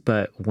gifts,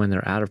 but when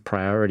they're out of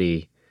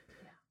priority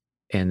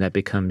and that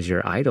becomes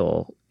your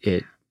idol,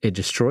 it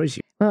destroys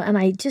you. Well, and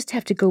I just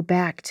have to go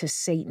back to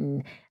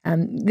Satan.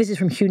 This is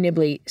from Hugh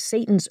Nibley.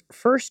 Satan's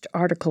first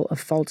article of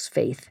false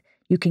faith: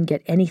 you can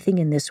get anything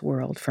in this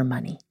world for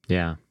money.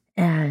 Yeah.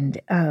 And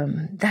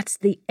that's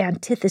the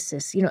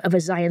antithesis, of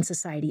a Zion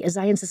society. A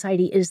Zion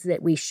society is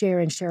that we share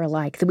and share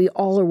alike, that we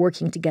all are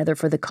working together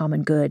for the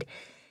common good,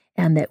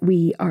 and that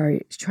we are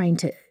trying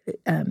to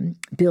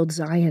build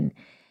Zion.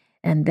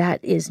 And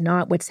that is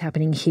not what's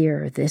happening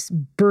here. This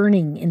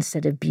burning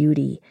instead of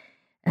beauty.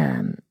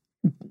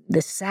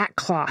 The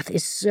sackcloth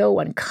is so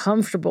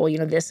uncomfortable.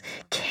 This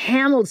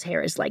camel's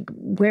hair is like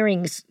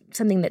wearing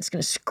something that's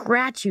going to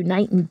scratch you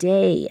night and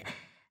day.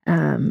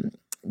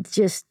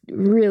 Just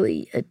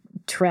really a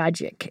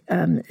tragic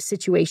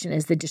situation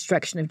as the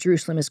destruction of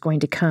Jerusalem is going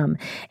to come.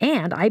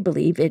 And I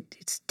believe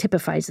it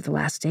typifies the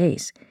last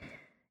days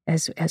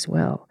as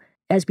well.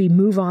 As we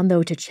move on,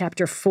 though, to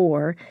chapter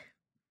 4,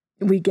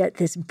 we get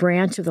this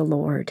branch of the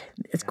Lord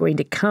that's going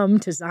to come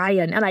to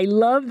Zion. And I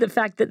love the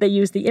fact that they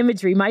use the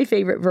imagery. My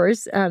favorite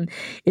verse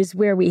is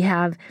where we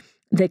have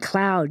the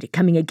cloud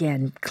coming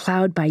again,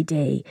 cloud by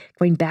day,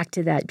 going back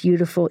to that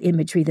beautiful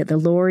imagery that the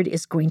Lord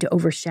is going to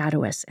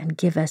overshadow us and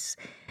give us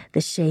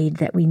the shade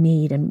that we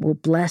need and will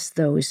bless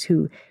those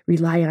who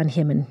rely on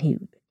him and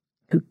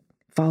who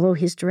follow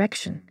his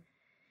direction.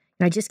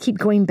 And I just keep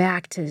going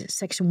back to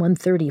section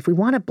 130. If we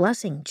want a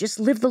blessing,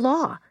 just live the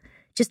law.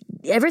 Just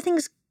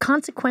everything's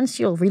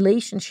consequential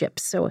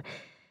relationships. So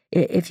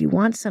if you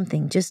want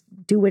something, just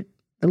do what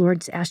the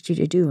Lord's asked you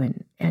to do,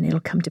 and it'll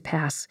come to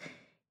pass.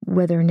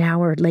 Whether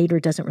now or later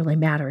doesn't really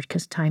matter,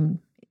 because time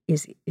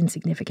is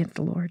insignificant to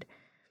the Lord.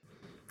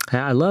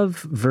 I love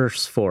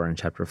verse 4 in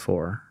chapter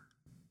 4.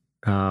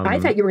 I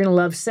thought you were going to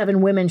love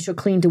 7 women shall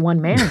clean to one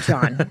man,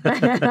 John.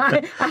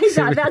 I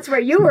thought that's where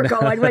you were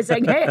going, was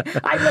saying, hey,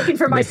 I'm looking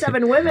for my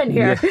 7 women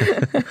here.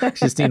 Yeah.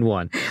 Just need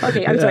one.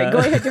 Okay, I'm sorry. Go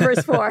ahead to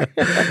verse 4.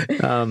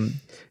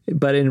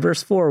 But in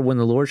verse 4, when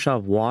the Lord shall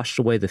have washed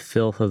away the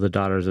filth of the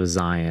daughters of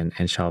Zion,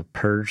 and shall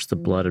purge the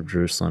blood of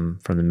Jerusalem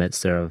from the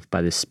midst thereof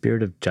by the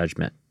spirit of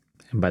judgment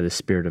and by the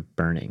spirit of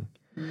burning.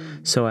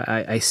 So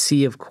I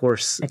see, of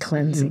course, a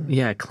cleansing.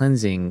 Yeah,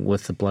 cleansing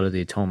with the blood of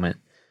the atonement.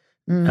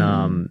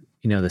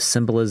 The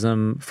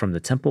symbolism from the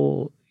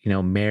temple,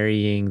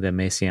 marrying the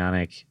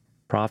messianic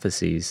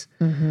prophecies.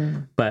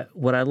 But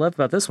what I love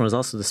about this one is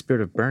also the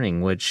spirit of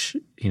burning, which,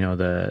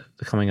 the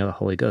coming of the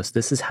Holy Ghost.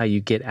 This is how you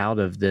get out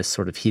of this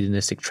sort of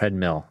hedonistic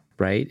treadmill,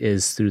 right?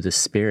 Is through the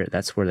Spirit.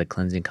 That's where the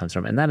cleansing comes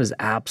from. And that has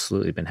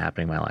absolutely been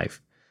happening in my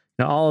life.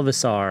 All of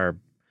us are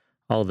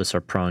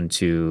prone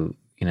to,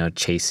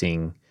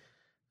 chasing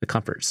the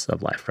comforts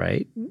of life,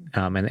 right?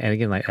 And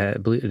again, I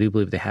do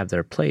believe they have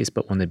their place,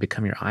 but when they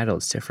become your idol,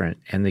 it's different.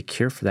 And the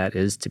cure for that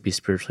is to be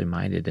spiritually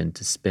minded and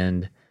to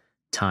spend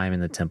time in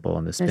the temple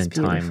and to spend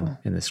time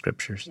in the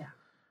scriptures. Yeah.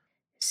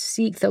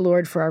 Seek the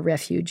Lord for our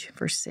refuge,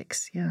 verse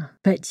 6. Yeah.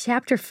 But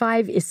chapter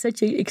 5 is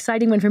such an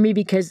exciting one for me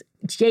because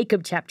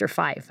Jacob chapter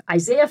 5,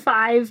 Isaiah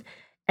 5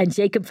 and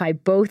Jacob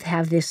 5 both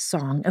have this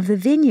song of the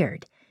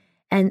vineyard.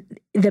 And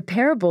the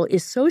parable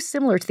is so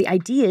similar to the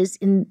ideas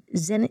in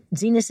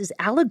Zenos's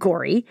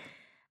allegory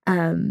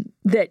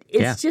that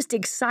it's just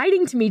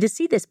exciting to me to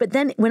see this. But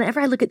then whenever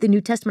I look at the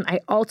New Testament, I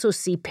also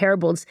see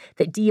parables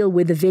that deal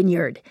with the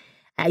vineyard.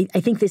 I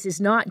think this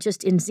is not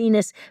just in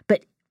Zenos,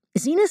 but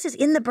Zenos is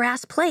in the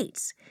brass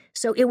plates.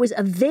 So it was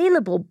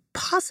available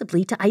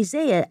possibly to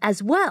Isaiah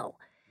as well.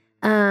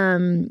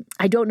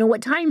 I don't know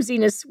what time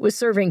Zenos was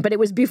serving, but it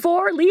was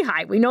before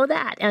Lehi. We know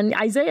that. And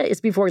Isaiah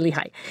is before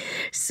Lehi.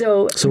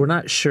 So we're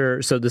not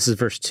sure. So this is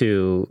verse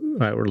 2,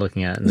 right? We're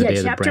looking at in the day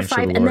of the branch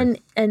 5, of the Lord.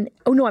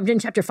 I'm in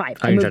chapter 5.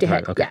 I moved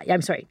ahead. 5, okay. Yeah,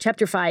 I'm sorry.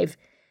 Chapter 5,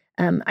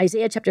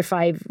 Isaiah chapter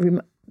 5,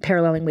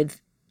 paralleling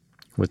with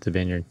the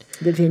vineyard.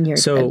 The vineyard.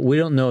 So we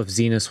don't know if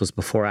Zenos was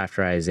before or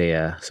after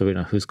Isaiah. So we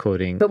don't know who's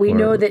quoting. But we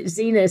know that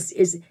Zenos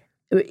is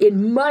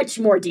in much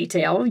more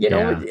detail,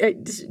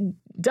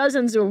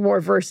 dozens or more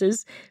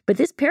verses. But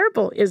this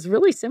parable is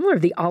really similar.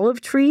 The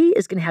olive tree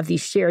is going to have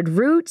these shared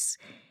roots,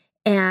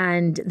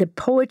 and the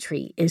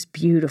poetry is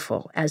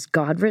beautiful as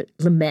God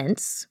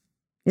laments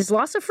his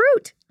loss of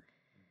fruit.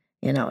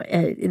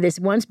 This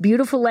once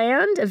beautiful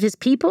land of his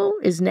people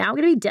is now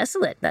going to be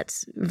desolate.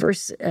 That's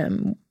verses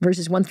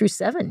 1 through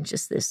 7,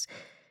 just this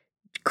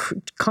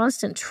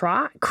constant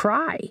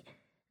cry.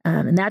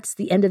 And that's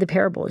the end of the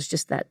parable, is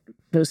just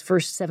those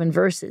first 7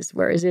 verses.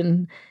 Whereas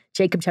in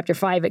Jacob chapter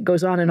 5, it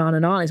goes on and on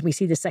and on as we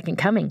see the second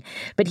coming.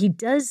 But he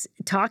does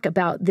talk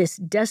about this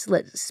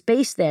desolate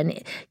space then.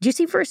 Do you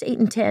see verse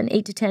 8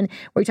 to 10,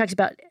 where he talks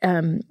about,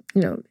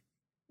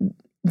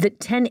 the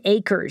 10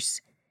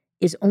 acres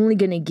is only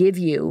going to give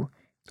you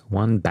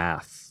 1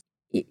 bath.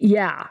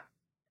 Yeah.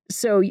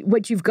 So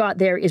what you've got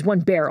there is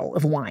 1 barrel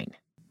of wine.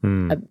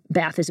 A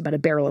bath is about a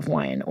barrel of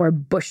wine or a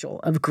bushel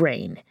of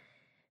grain.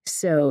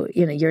 So,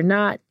 you're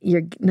not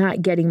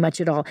getting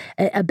much at all.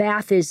 A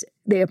bath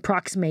they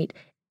approximate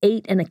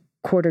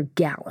 8.25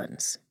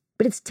 gallons,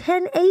 but it's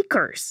 10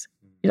 acres,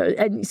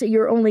 and so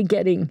you're only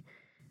getting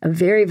a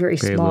very, very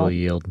small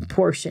yield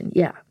portion.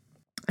 Yeah.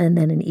 And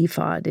then an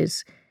ephod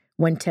is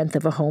 1/10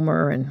 of a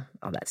homer and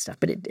all that stuff.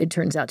 But it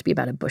turns out to be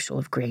about a bushel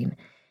of grain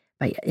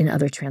in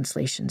other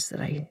translations that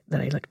I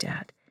looked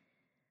at.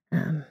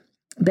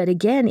 But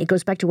again, it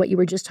goes back to what you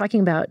were just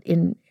talking about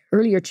in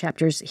earlier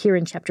chapters here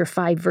in chapter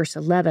 5, verse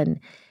 11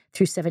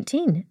 through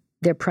 17.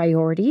 Their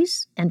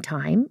priorities and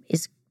time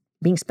is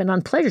being spent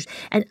on pleasures.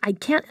 And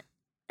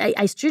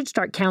I should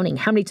start counting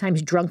how many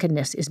times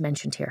drunkenness is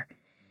mentioned here.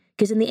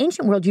 Because in the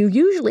ancient world, you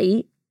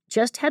usually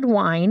just had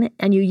wine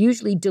and you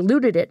usually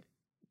diluted it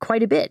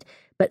quite a bit.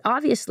 But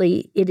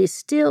obviously, it is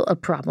still a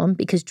problem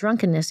because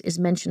drunkenness is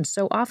mentioned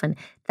so often.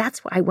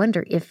 That's why I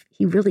wonder if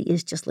he really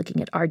is just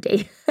looking at our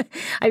day.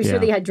 I'm sure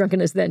they had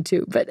drunkenness then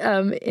too. But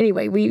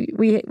anyway,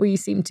 we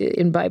seem to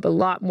imbibe a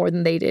lot more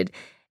than they did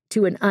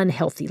to an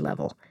unhealthy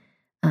level.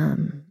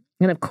 And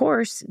of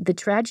course, the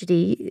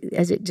tragedy,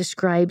 as it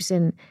describes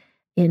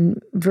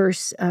in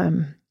verse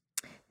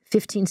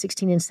 15,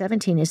 16, and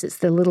 17, is it's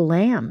the little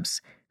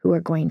lambs who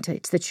are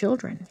it's the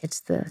children. It's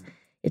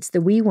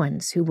the wee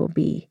ones who will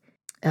be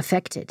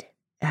affected,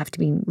 have to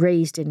be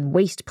raised in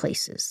waste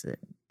places,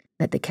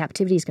 that the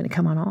captivity is going to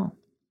come on all.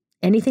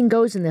 Anything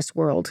goes in this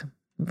world,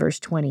 verse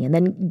 20. And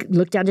then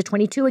look down to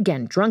 22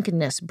 again,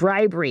 drunkenness,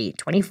 bribery,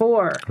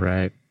 24.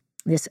 Right.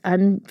 This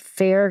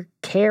unfair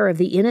care of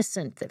the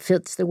innocent that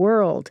fits the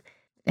world.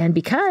 And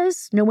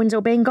because no one's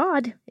obeying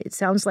God, it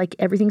sounds like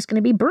everything's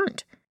going to be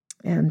burnt.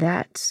 And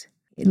that's,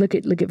 look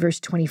at verse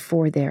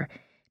 24 there.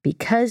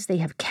 Because they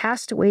have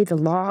cast away the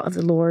law of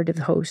the Lord of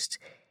the hosts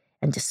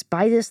and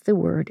despised the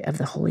word of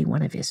the Holy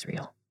One of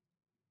Israel.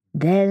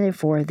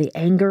 Therefore the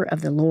anger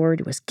of the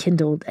Lord was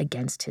kindled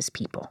against his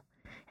people,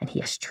 and he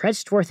has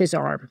stretched forth his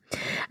arm.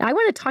 I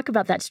want to talk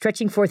about that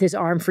stretching forth his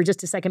arm for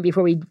just a second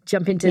before we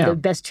jump into the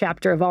best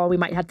chapter of all. We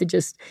might have to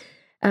just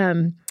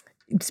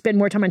spend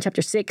more time on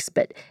chapter 6,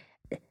 but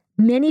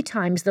many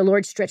times the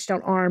Lord's stretched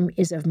out arm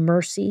is of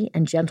mercy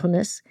and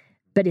gentleness.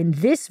 But in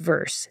this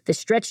verse, the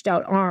stretched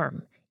out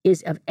arm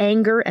is of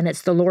anger, and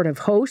it's the Lord of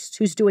hosts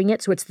who's doing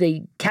it. So it's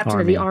the captain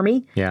of the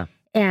army. Yeah.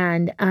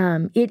 And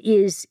it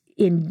is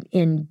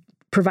in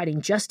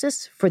providing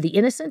justice for the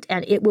innocent,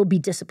 and it will be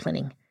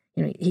disciplining.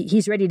 You know,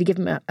 he's ready to give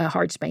him a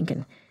hard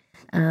spanking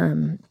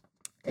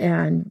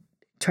and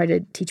try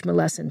to teach him a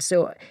lesson.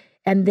 So,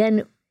 and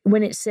then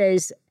when it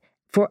says,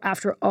 for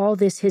after all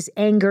this, his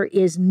anger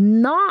is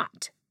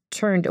not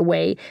turned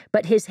away,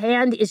 but his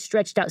hand is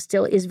stretched out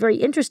still, is very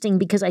interesting,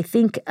 because I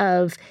think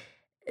of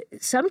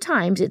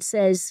sometimes it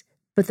says,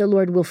 but the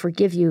Lord will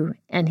forgive you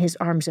and his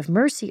arms of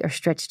mercy are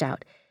stretched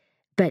out.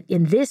 But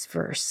in this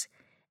verse,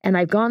 and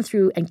I've gone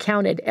through and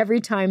counted every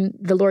time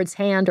the Lord's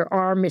hand or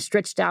arm is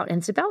stretched out, and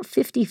it's about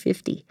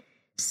 50-50.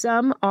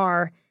 Some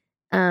are,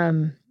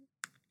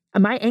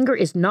 my anger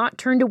is not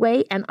turned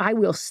away, and I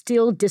will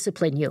still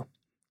discipline you.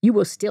 You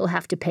will still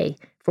have to pay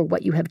for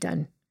what you have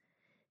done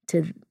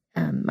to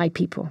my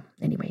people.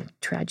 Anyway,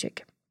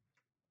 tragic.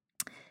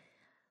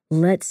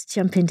 Let's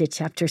jump into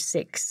chapter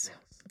 6.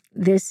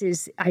 This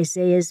is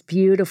Isaiah's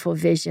beautiful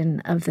vision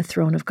of the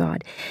throne of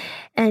God.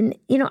 And,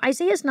 you know,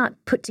 Isaiah's not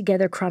put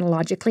together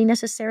chronologically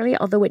necessarily,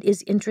 although it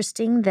is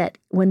interesting that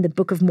when the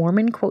Book of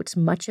Mormon quotes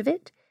much of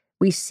it,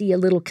 we see a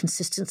little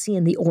consistency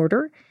in the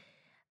order.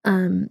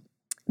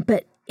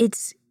 But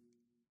it's,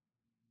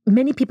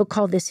 many people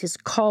call this his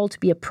call to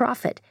be a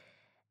prophet.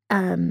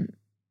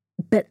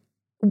 But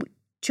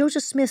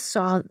Joseph Smith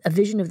saw a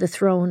vision of the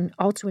throne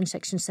also in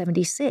section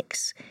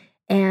 76.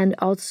 And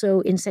also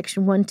in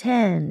section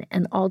 110,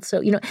 and also,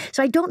 you know,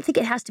 so I don't think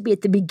it has to be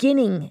at the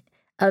beginning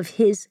of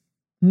his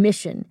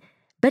mission,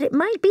 but it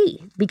might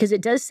be, because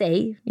it does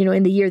say, you know,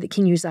 in the year that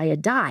King Uzziah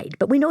died,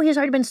 but we know he's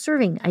already been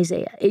serving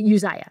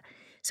Uzziah.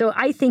 So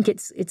I think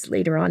it's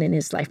later on in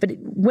his life, but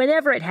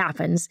whenever it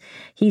happens,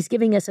 he's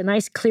giving us a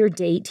nice clear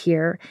date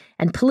here.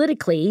 And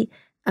politically,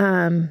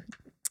 you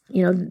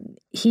know,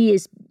 he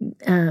is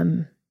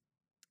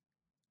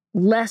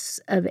less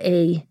of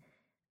a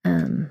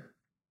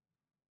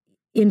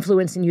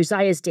influence in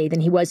Uzziah's day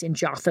than he was in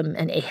Jotham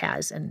and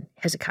Ahaz and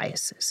Hezekiah.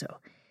 So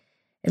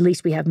at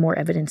least we have more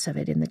evidence of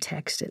it in the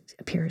text, it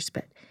appears.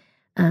 But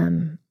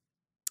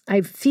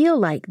I feel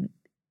like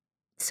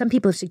some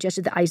people have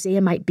suggested that Isaiah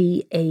might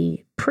be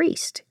a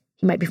priest.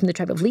 He might be from the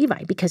tribe of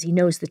Levi because he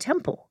knows the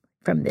temple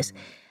from this.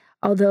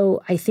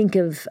 Although I think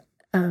of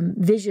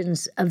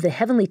visions of the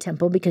heavenly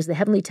temple, because the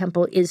heavenly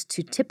temple is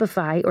to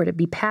typify or to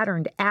be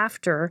patterned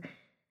after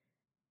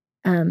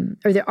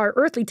our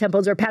earthly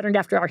temples are patterned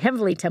after our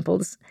heavenly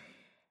temples.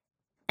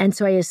 And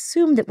so I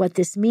assume that what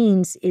this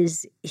means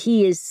is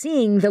he is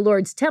seeing the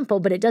Lord's temple,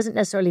 but it doesn't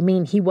necessarily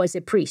mean he was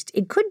a priest.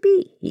 It could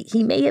be.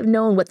 He may have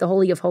known what the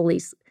Holy of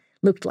Holies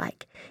looked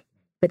like,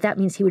 but that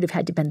means he would have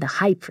had to have been the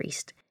high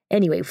priest.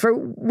 Anyway,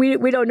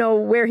 we don't know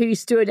where he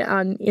stood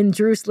in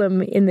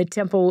Jerusalem in the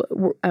temple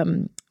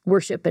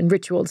worship and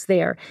rituals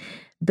there.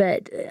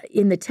 But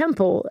in the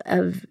temple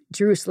of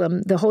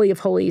Jerusalem, the Holy of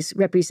Holies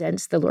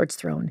represents the Lord's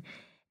throne.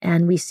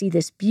 And we see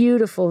this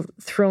beautiful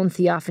throne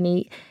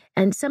theophany.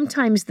 And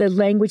sometimes the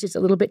language is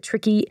a little bit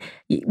tricky.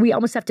 We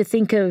almost have to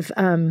think of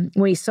when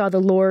we saw the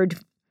Lord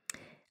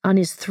on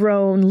his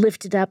throne,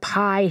 lifted up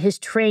high, his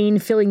train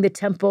filling the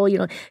temple. You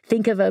know,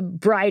 think of a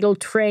bridal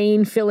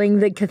train filling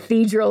the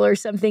cathedral or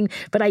something.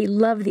 But I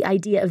love the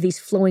idea of these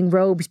flowing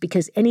robes,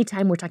 because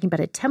anytime we're talking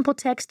about a temple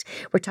text,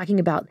 we're talking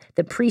about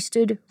the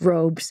priesthood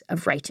robes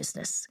of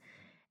righteousness.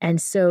 And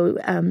so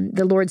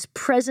the Lord's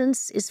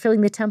presence is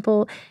filling the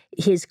temple.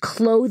 His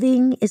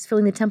clothing is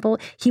filling the temple.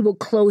 He will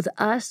clothe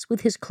us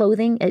with his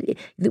clothing.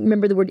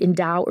 Remember the word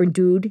endow or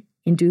endued?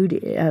 Endued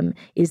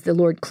is the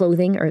Lord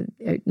clothing, or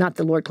not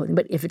the Lord clothing,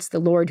 but if it's the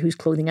Lord who's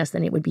clothing us,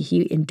 then it would be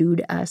he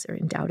endued us or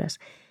endowed us.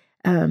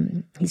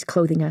 He's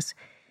clothing us.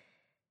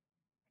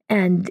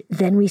 And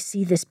then we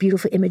see this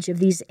beautiful image of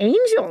these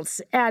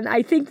angels. And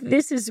I think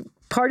this is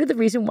part of the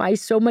reason why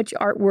so much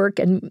artwork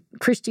and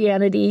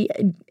Christianity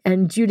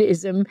and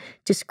Judaism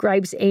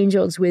describes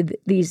angels with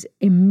these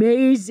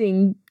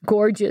amazing,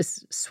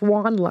 gorgeous,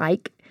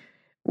 swan-like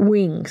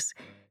wings,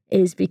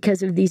 is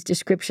because of these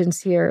descriptions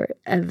here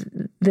of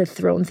the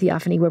throne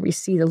theophany where we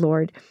see the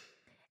Lord.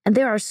 And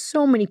there are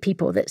so many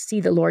people that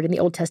see the Lord in the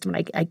Old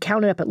Testament. I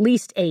counted up at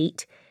least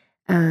 8.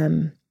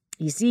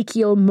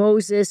 Ezekiel,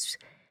 Moses,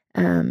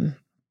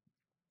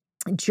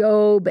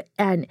 Job,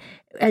 and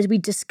as we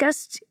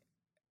discussed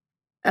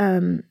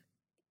in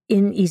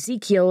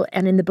Ezekiel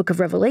and in the book of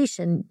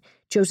Revelation,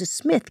 Joseph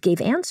Smith gave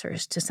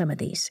answers to some of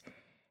these.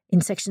 In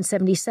section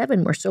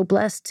 77, we're so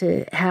blessed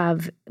to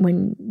have,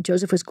 when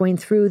Joseph was going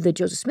through the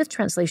Joseph Smith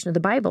translation of the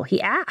Bible,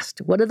 he asked,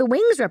 what do the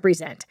wings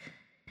represent?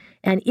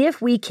 And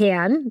if we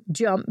can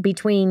jump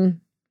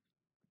between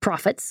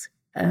prophets,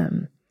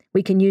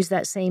 we can use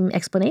that same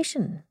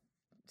explanation.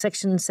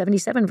 Section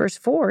 77, verse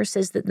 4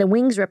 says that the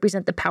wings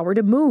represent the power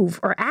to move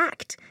or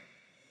act.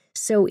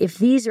 So if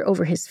these are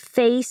over his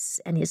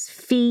face and his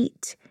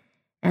feet,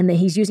 and that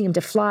he's using them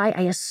to fly,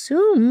 I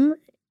assume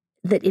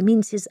that it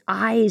means his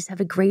eyes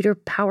have a greater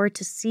power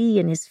to see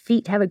and his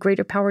feet have a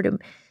greater power to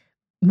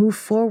move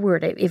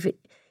forward. If it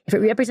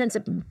represents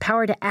a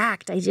power to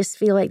act, I just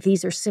feel like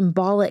these are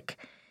symbolic,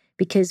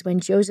 because when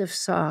Joseph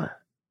saw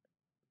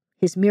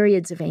his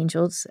myriads of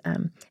angels,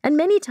 and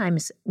many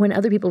times when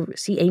other people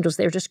see angels,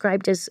 they're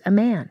described as a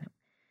man,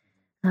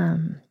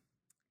 or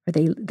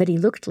that he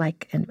looked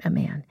like a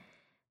man.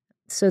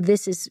 So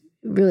this is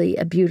really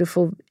a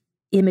beautiful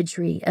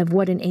imagery of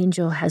what an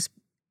angel has,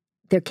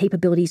 their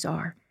capabilities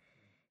are,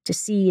 to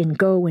see and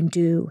go and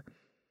do.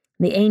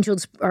 The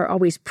angels are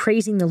always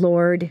praising the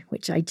Lord,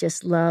 which I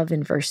just love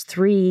in verse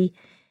 3,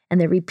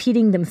 and they're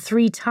repeating them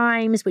 3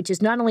 times, which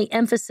is not only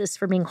emphasis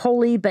for being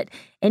holy, but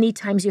any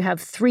times you have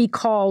 3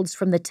 calls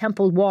from the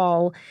temple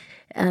wall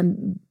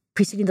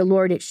preceding the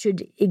Lord, it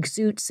should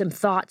exude some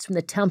thoughts from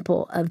the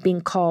temple of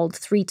being called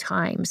 3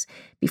 times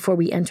before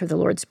we enter the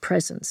Lord's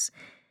presence.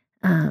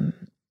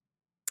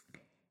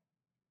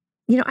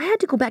 I had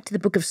to go back to the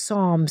book of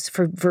Psalms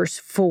for verse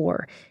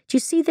 4. Do you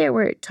see there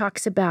where it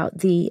talks about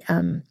the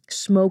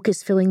smoke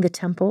is filling the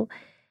temple?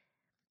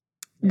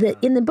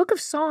 In the book of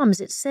Psalms,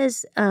 it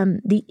says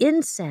the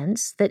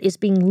incense that is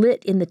being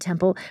lit in the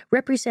temple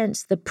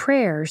represents the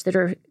prayers that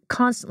are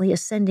constantly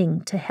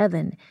ascending to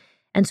heaven.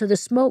 And so the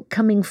smoke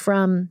coming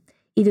from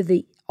either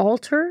the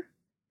altar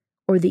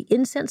or the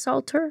incense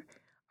altar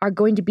are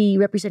going to be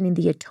representing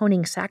the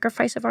atoning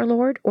sacrifice of our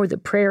Lord, or the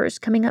prayers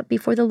coming up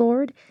before the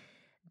Lord.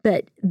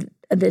 But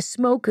the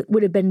smoke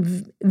would have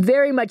been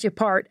very much a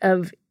part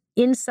of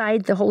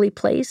inside the holy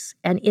place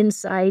and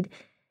inside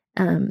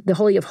the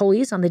Holy of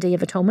Holies on the Day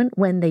of Atonement,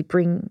 when they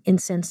bring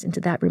incense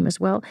into that room as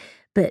well.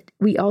 But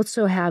we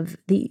also have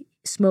the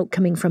smoke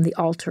coming from the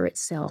altar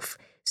itself,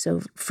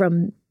 so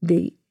from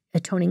the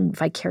atoning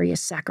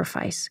vicarious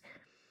sacrifice.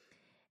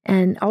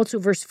 And also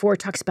verse 4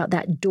 talks about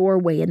that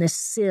doorway and the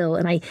sill.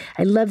 And I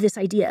love this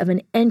idea of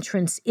an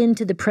entrance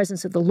into the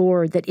presence of the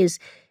Lord that is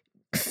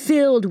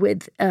filled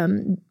with,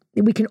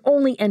 we can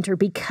only enter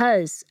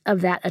because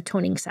of that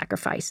atoning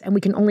sacrifice. And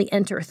we can only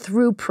enter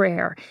through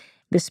prayer,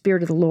 the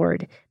Spirit of the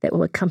Lord that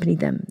will accompany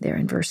them there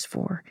in verse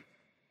 4.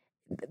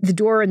 The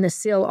door and the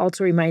sill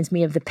also reminds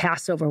me of the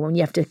Passover, when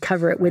you have to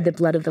cover it with the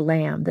blood of the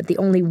Lamb, that the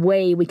only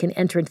way we can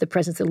enter into the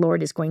presence of the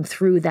Lord is going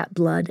through that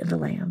blood of the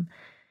Lamb.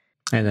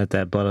 And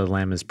that blood of the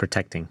Lamb is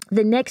protecting.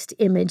 The next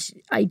image,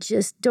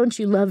 don't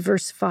you love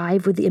verse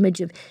 5 with the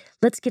image of,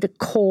 let's get a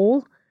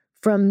coal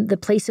from the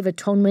place of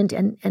atonement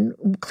and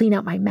clean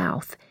out my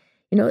mouth.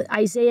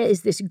 Isaiah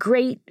is this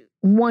great,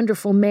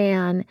 wonderful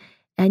man,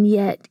 and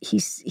yet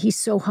he's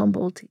so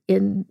humbled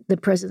in the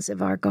presence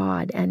of our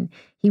God, and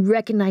he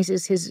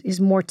recognizes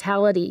his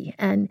mortality.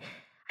 And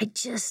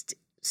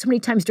so many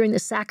times during the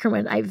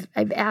sacrament,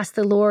 I've asked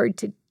the Lord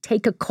to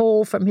take a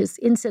coal from his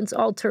incense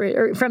altar,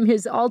 or from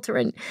his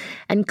altar,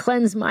 and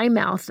cleanse my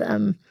mouth.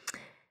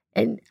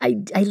 And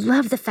I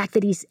love the fact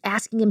that he's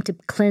asking him to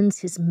cleanse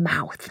his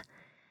mouth.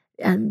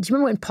 Do you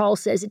remember when Paul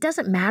says, it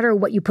doesn't matter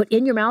what you put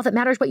in your mouth, it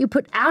matters what you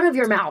put out of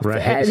your mouth.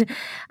 Right.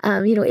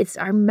 And, it's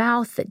our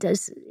mouth that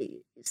does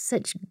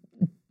such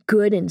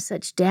good and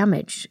such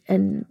damage.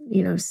 And,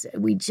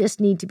 we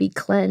just need to be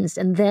cleansed.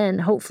 And then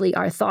hopefully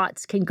our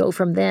thoughts can go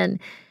from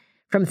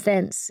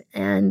thence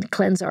and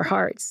cleanse our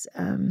hearts,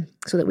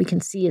 so that we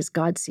can see as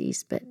God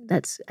sees. But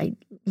I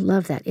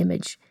love that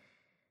image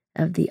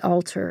of the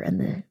altar and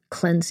the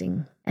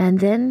cleansing. And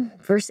then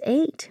verse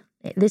 8.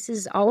 This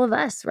is all of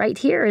us right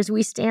here as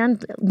we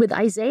stand with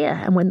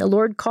Isaiah. And when the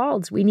Lord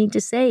calls, we need to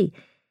say,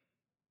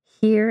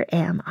 here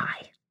am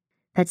I.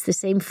 That's the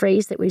same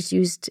phrase that was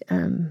used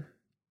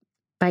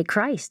by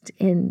Christ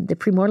in the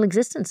premortal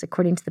existence,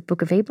 according to the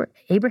book of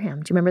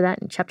Abraham. Do you remember that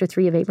in chapter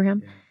 3 of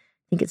Abraham? Yeah.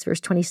 I think it's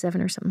verse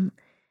 27 or something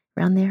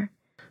around there.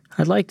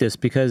 I like this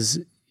because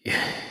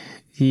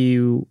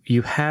you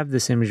have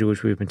this imagery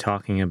which we've been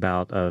talking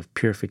about of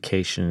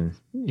purification.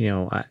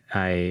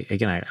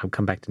 I'll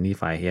come back to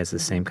Nephi. He has the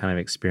same kind of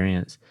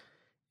experience.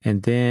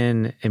 And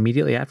then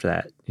immediately after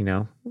that,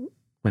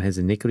 when his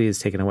iniquity is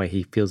taken away,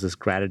 he feels this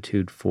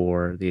gratitude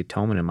for the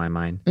atonement, in my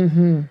mind.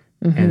 Mm-hmm,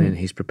 mm-hmm. And then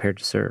he's prepared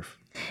to serve.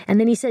 And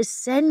then he says,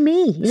 send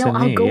me.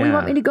 I'll go where you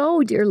want me to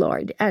go, dear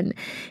Lord. And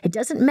it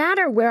doesn't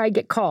matter where I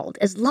get called,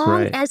 as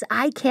long as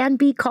I can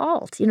be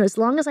called, as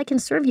long as I can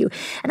serve you.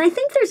 And I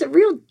think there's a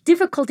real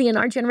difficulty in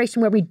our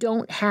generation where we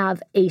don't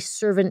have a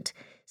servant,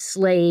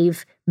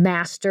 slave,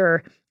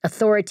 master,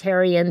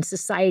 authoritarian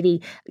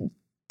society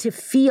to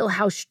feel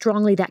how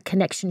strongly that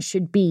connection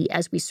should be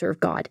as we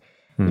serve God.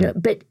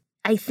 But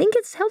I think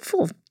it's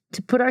helpful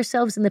to put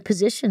ourselves in the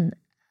position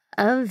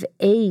of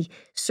a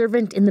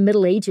servant in the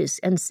Middle Ages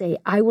and say,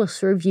 I will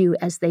serve you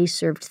as they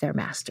served their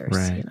masters.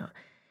 Right.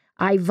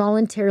 I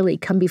voluntarily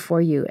come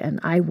before you and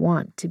I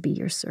want to be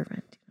your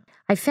servant.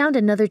 I found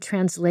another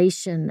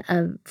translation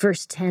of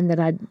verse 10 that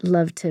I'd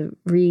love to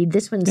read.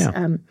 This one's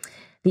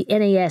the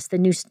NAS, the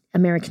New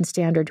American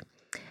Standard.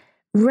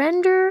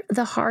 Render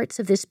the hearts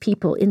of this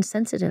people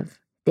insensitive,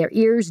 their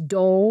ears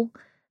dull,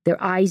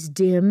 their eyes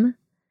dim,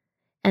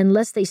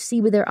 unless they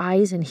see with their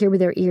eyes and hear with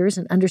their ears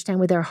and understand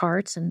with their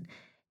hearts and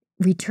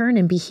return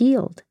and be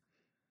healed.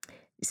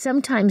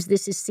 Sometimes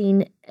this is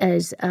seen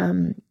as,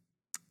 from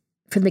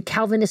the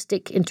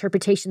Calvinistic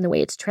interpretation, the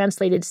way it's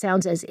translated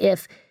sounds as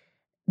if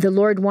the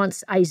Lord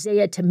wants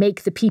Isaiah to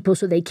make the people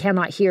so they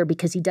cannot hear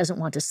because he doesn't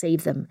want to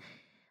save them.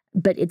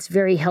 But it's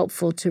very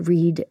helpful to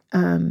read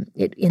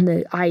it in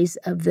the eyes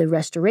of the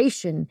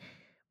restoration,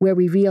 where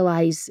we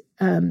realize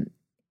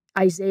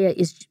Isaiah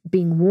is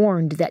being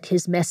warned that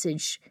his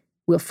message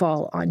will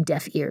fall on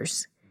deaf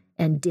ears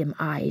and dim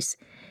eyes.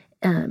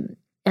 And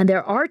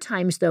there are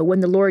times, though, when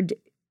the Lord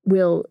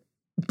will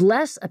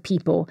bless a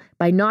people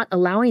by not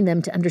allowing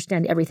them to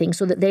understand everything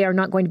so that they are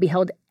not going to be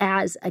held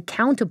as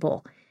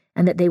accountable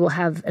and that they will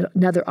have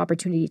another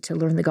opportunity to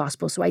learn the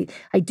gospel. So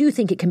I do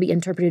think it can be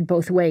interpreted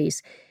both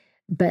ways.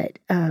 But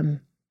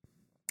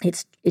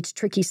it's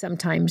tricky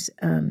sometimes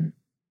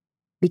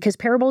because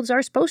parables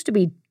are supposed to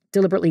be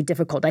deliberately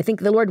difficult. I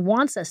think the Lord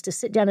wants us to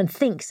sit down and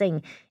think,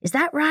 saying, is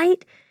that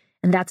right?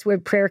 And that's where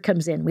prayer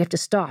comes in. We have to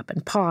stop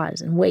and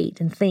pause and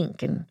wait and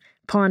think and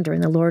ponder,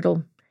 and the Lord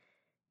will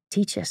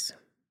teach us.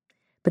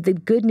 But the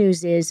good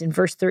news is in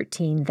verse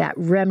 13, that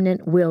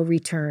remnant will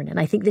return. And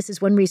I think this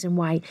is one reason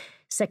why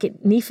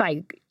 2nd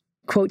Nephi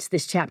quotes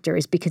this chapter,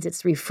 is because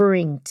it's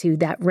referring to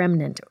that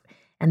remnant.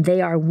 And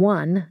they are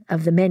one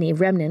of the many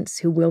remnants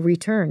who will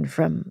return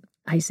from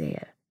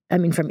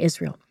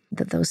Israel,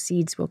 that those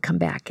seeds will come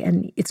back.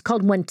 And it's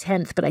called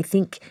 1/10, but I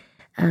think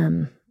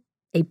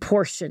a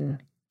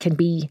portion can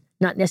be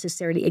not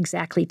necessarily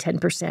exactly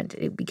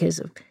 10% because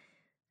of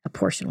a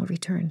portion will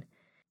return.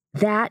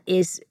 That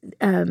is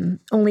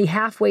only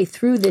halfway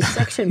through this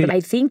section, but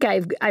I think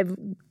I've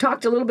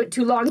talked a little bit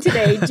too long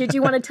today. Did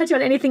you want to touch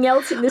on anything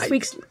else in this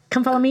week's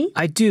Come Follow Me?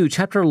 I do.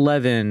 Chapter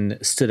 11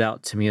 stood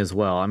out to me as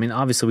well. I mean,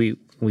 obviously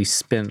we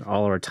spent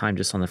all of our time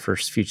just on the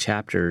first few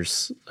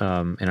chapters,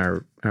 and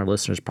our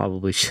listeners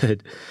probably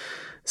should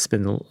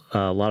spend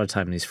a lot of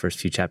time in these first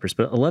few chapters.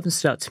 But 11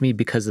 stood out to me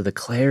because of the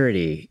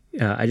clarity.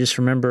 I just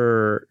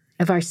remember...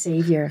 Of our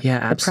Savior. Yeah,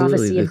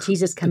 absolutely. The prophecy of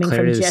Jesus coming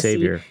from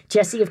Jesse.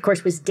 Jesse, of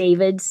course, was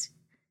David's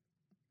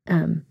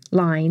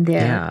line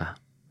there. Yeah.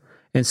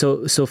 And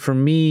so for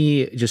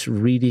me, just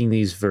reading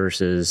these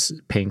verses,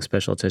 paying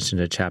special attention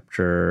to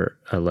chapter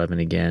 11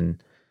 again,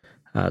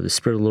 the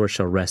Spirit of the Lord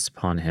shall rest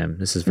upon him.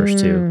 This is verse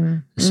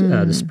 2.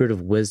 The Spirit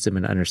of wisdom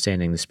and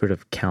understanding, the Spirit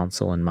of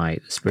counsel and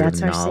might, the Spirit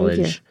of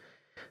knowledge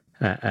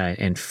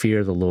and fear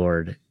of the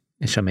Lord.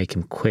 It shall make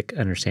him quick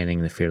understanding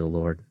in the fear of the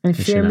Lord. And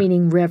fear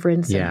meaning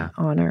reverence and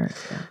honor.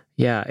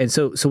 Yeah. And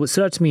so what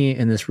stood out to me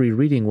in this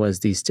rereading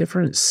was these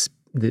different,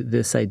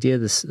 this idea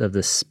of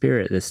the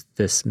Spirit,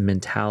 this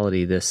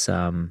mentality, this,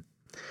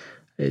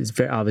 it's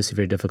obviously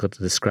very difficult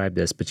to describe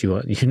this, but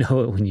you know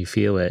it when you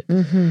feel it,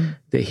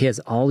 that he has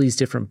all these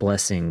different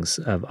blessings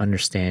of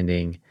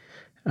understanding.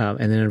 And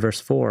then in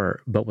verse 4,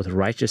 but with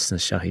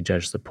righteousness shall he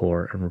judge the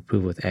poor and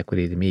reprove with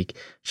equity the meek.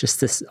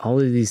 Just all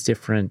of these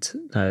different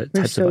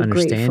types of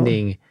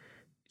understanding grateful.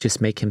 Just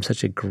make him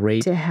such a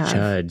great to have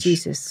judge.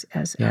 Jesus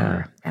as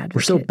our advocate.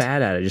 We're so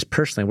bad at it, just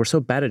personally. We're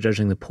so bad at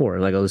judging the poor.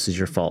 Like, oh, this is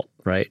your fault,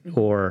 right?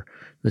 Or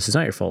this is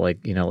not your fault. Like,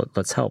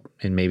 let's help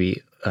and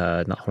maybe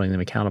not holding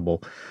them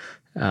accountable.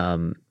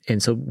 And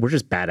so we're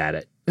just bad at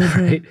it,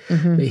 right?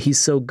 But he's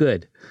so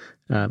good.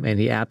 And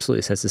he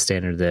absolutely sets the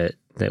standard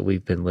that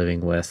we've been living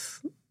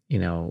with,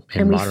 in modern law.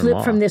 And we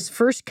flip from this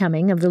first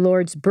coming of the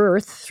Lord's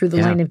birth through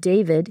the line of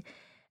David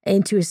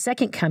into his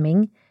second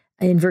coming.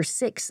 In verse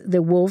 6,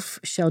 the wolf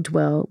shall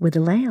dwell with the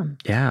lamb.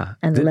 Yeah.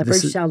 And the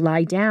leopard shall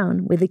lie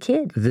down with the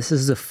kid. This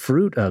is the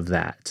fruit of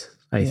that,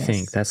 I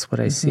think. That's what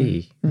I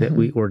see, that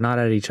we're not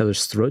at each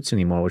other's throats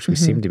anymore, which we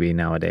seem to be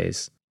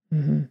nowadays.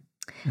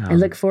 I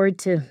look forward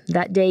to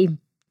that day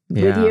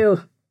with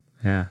you.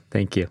 Yeah,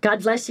 thank you.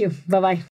 God bless you. Bye-bye.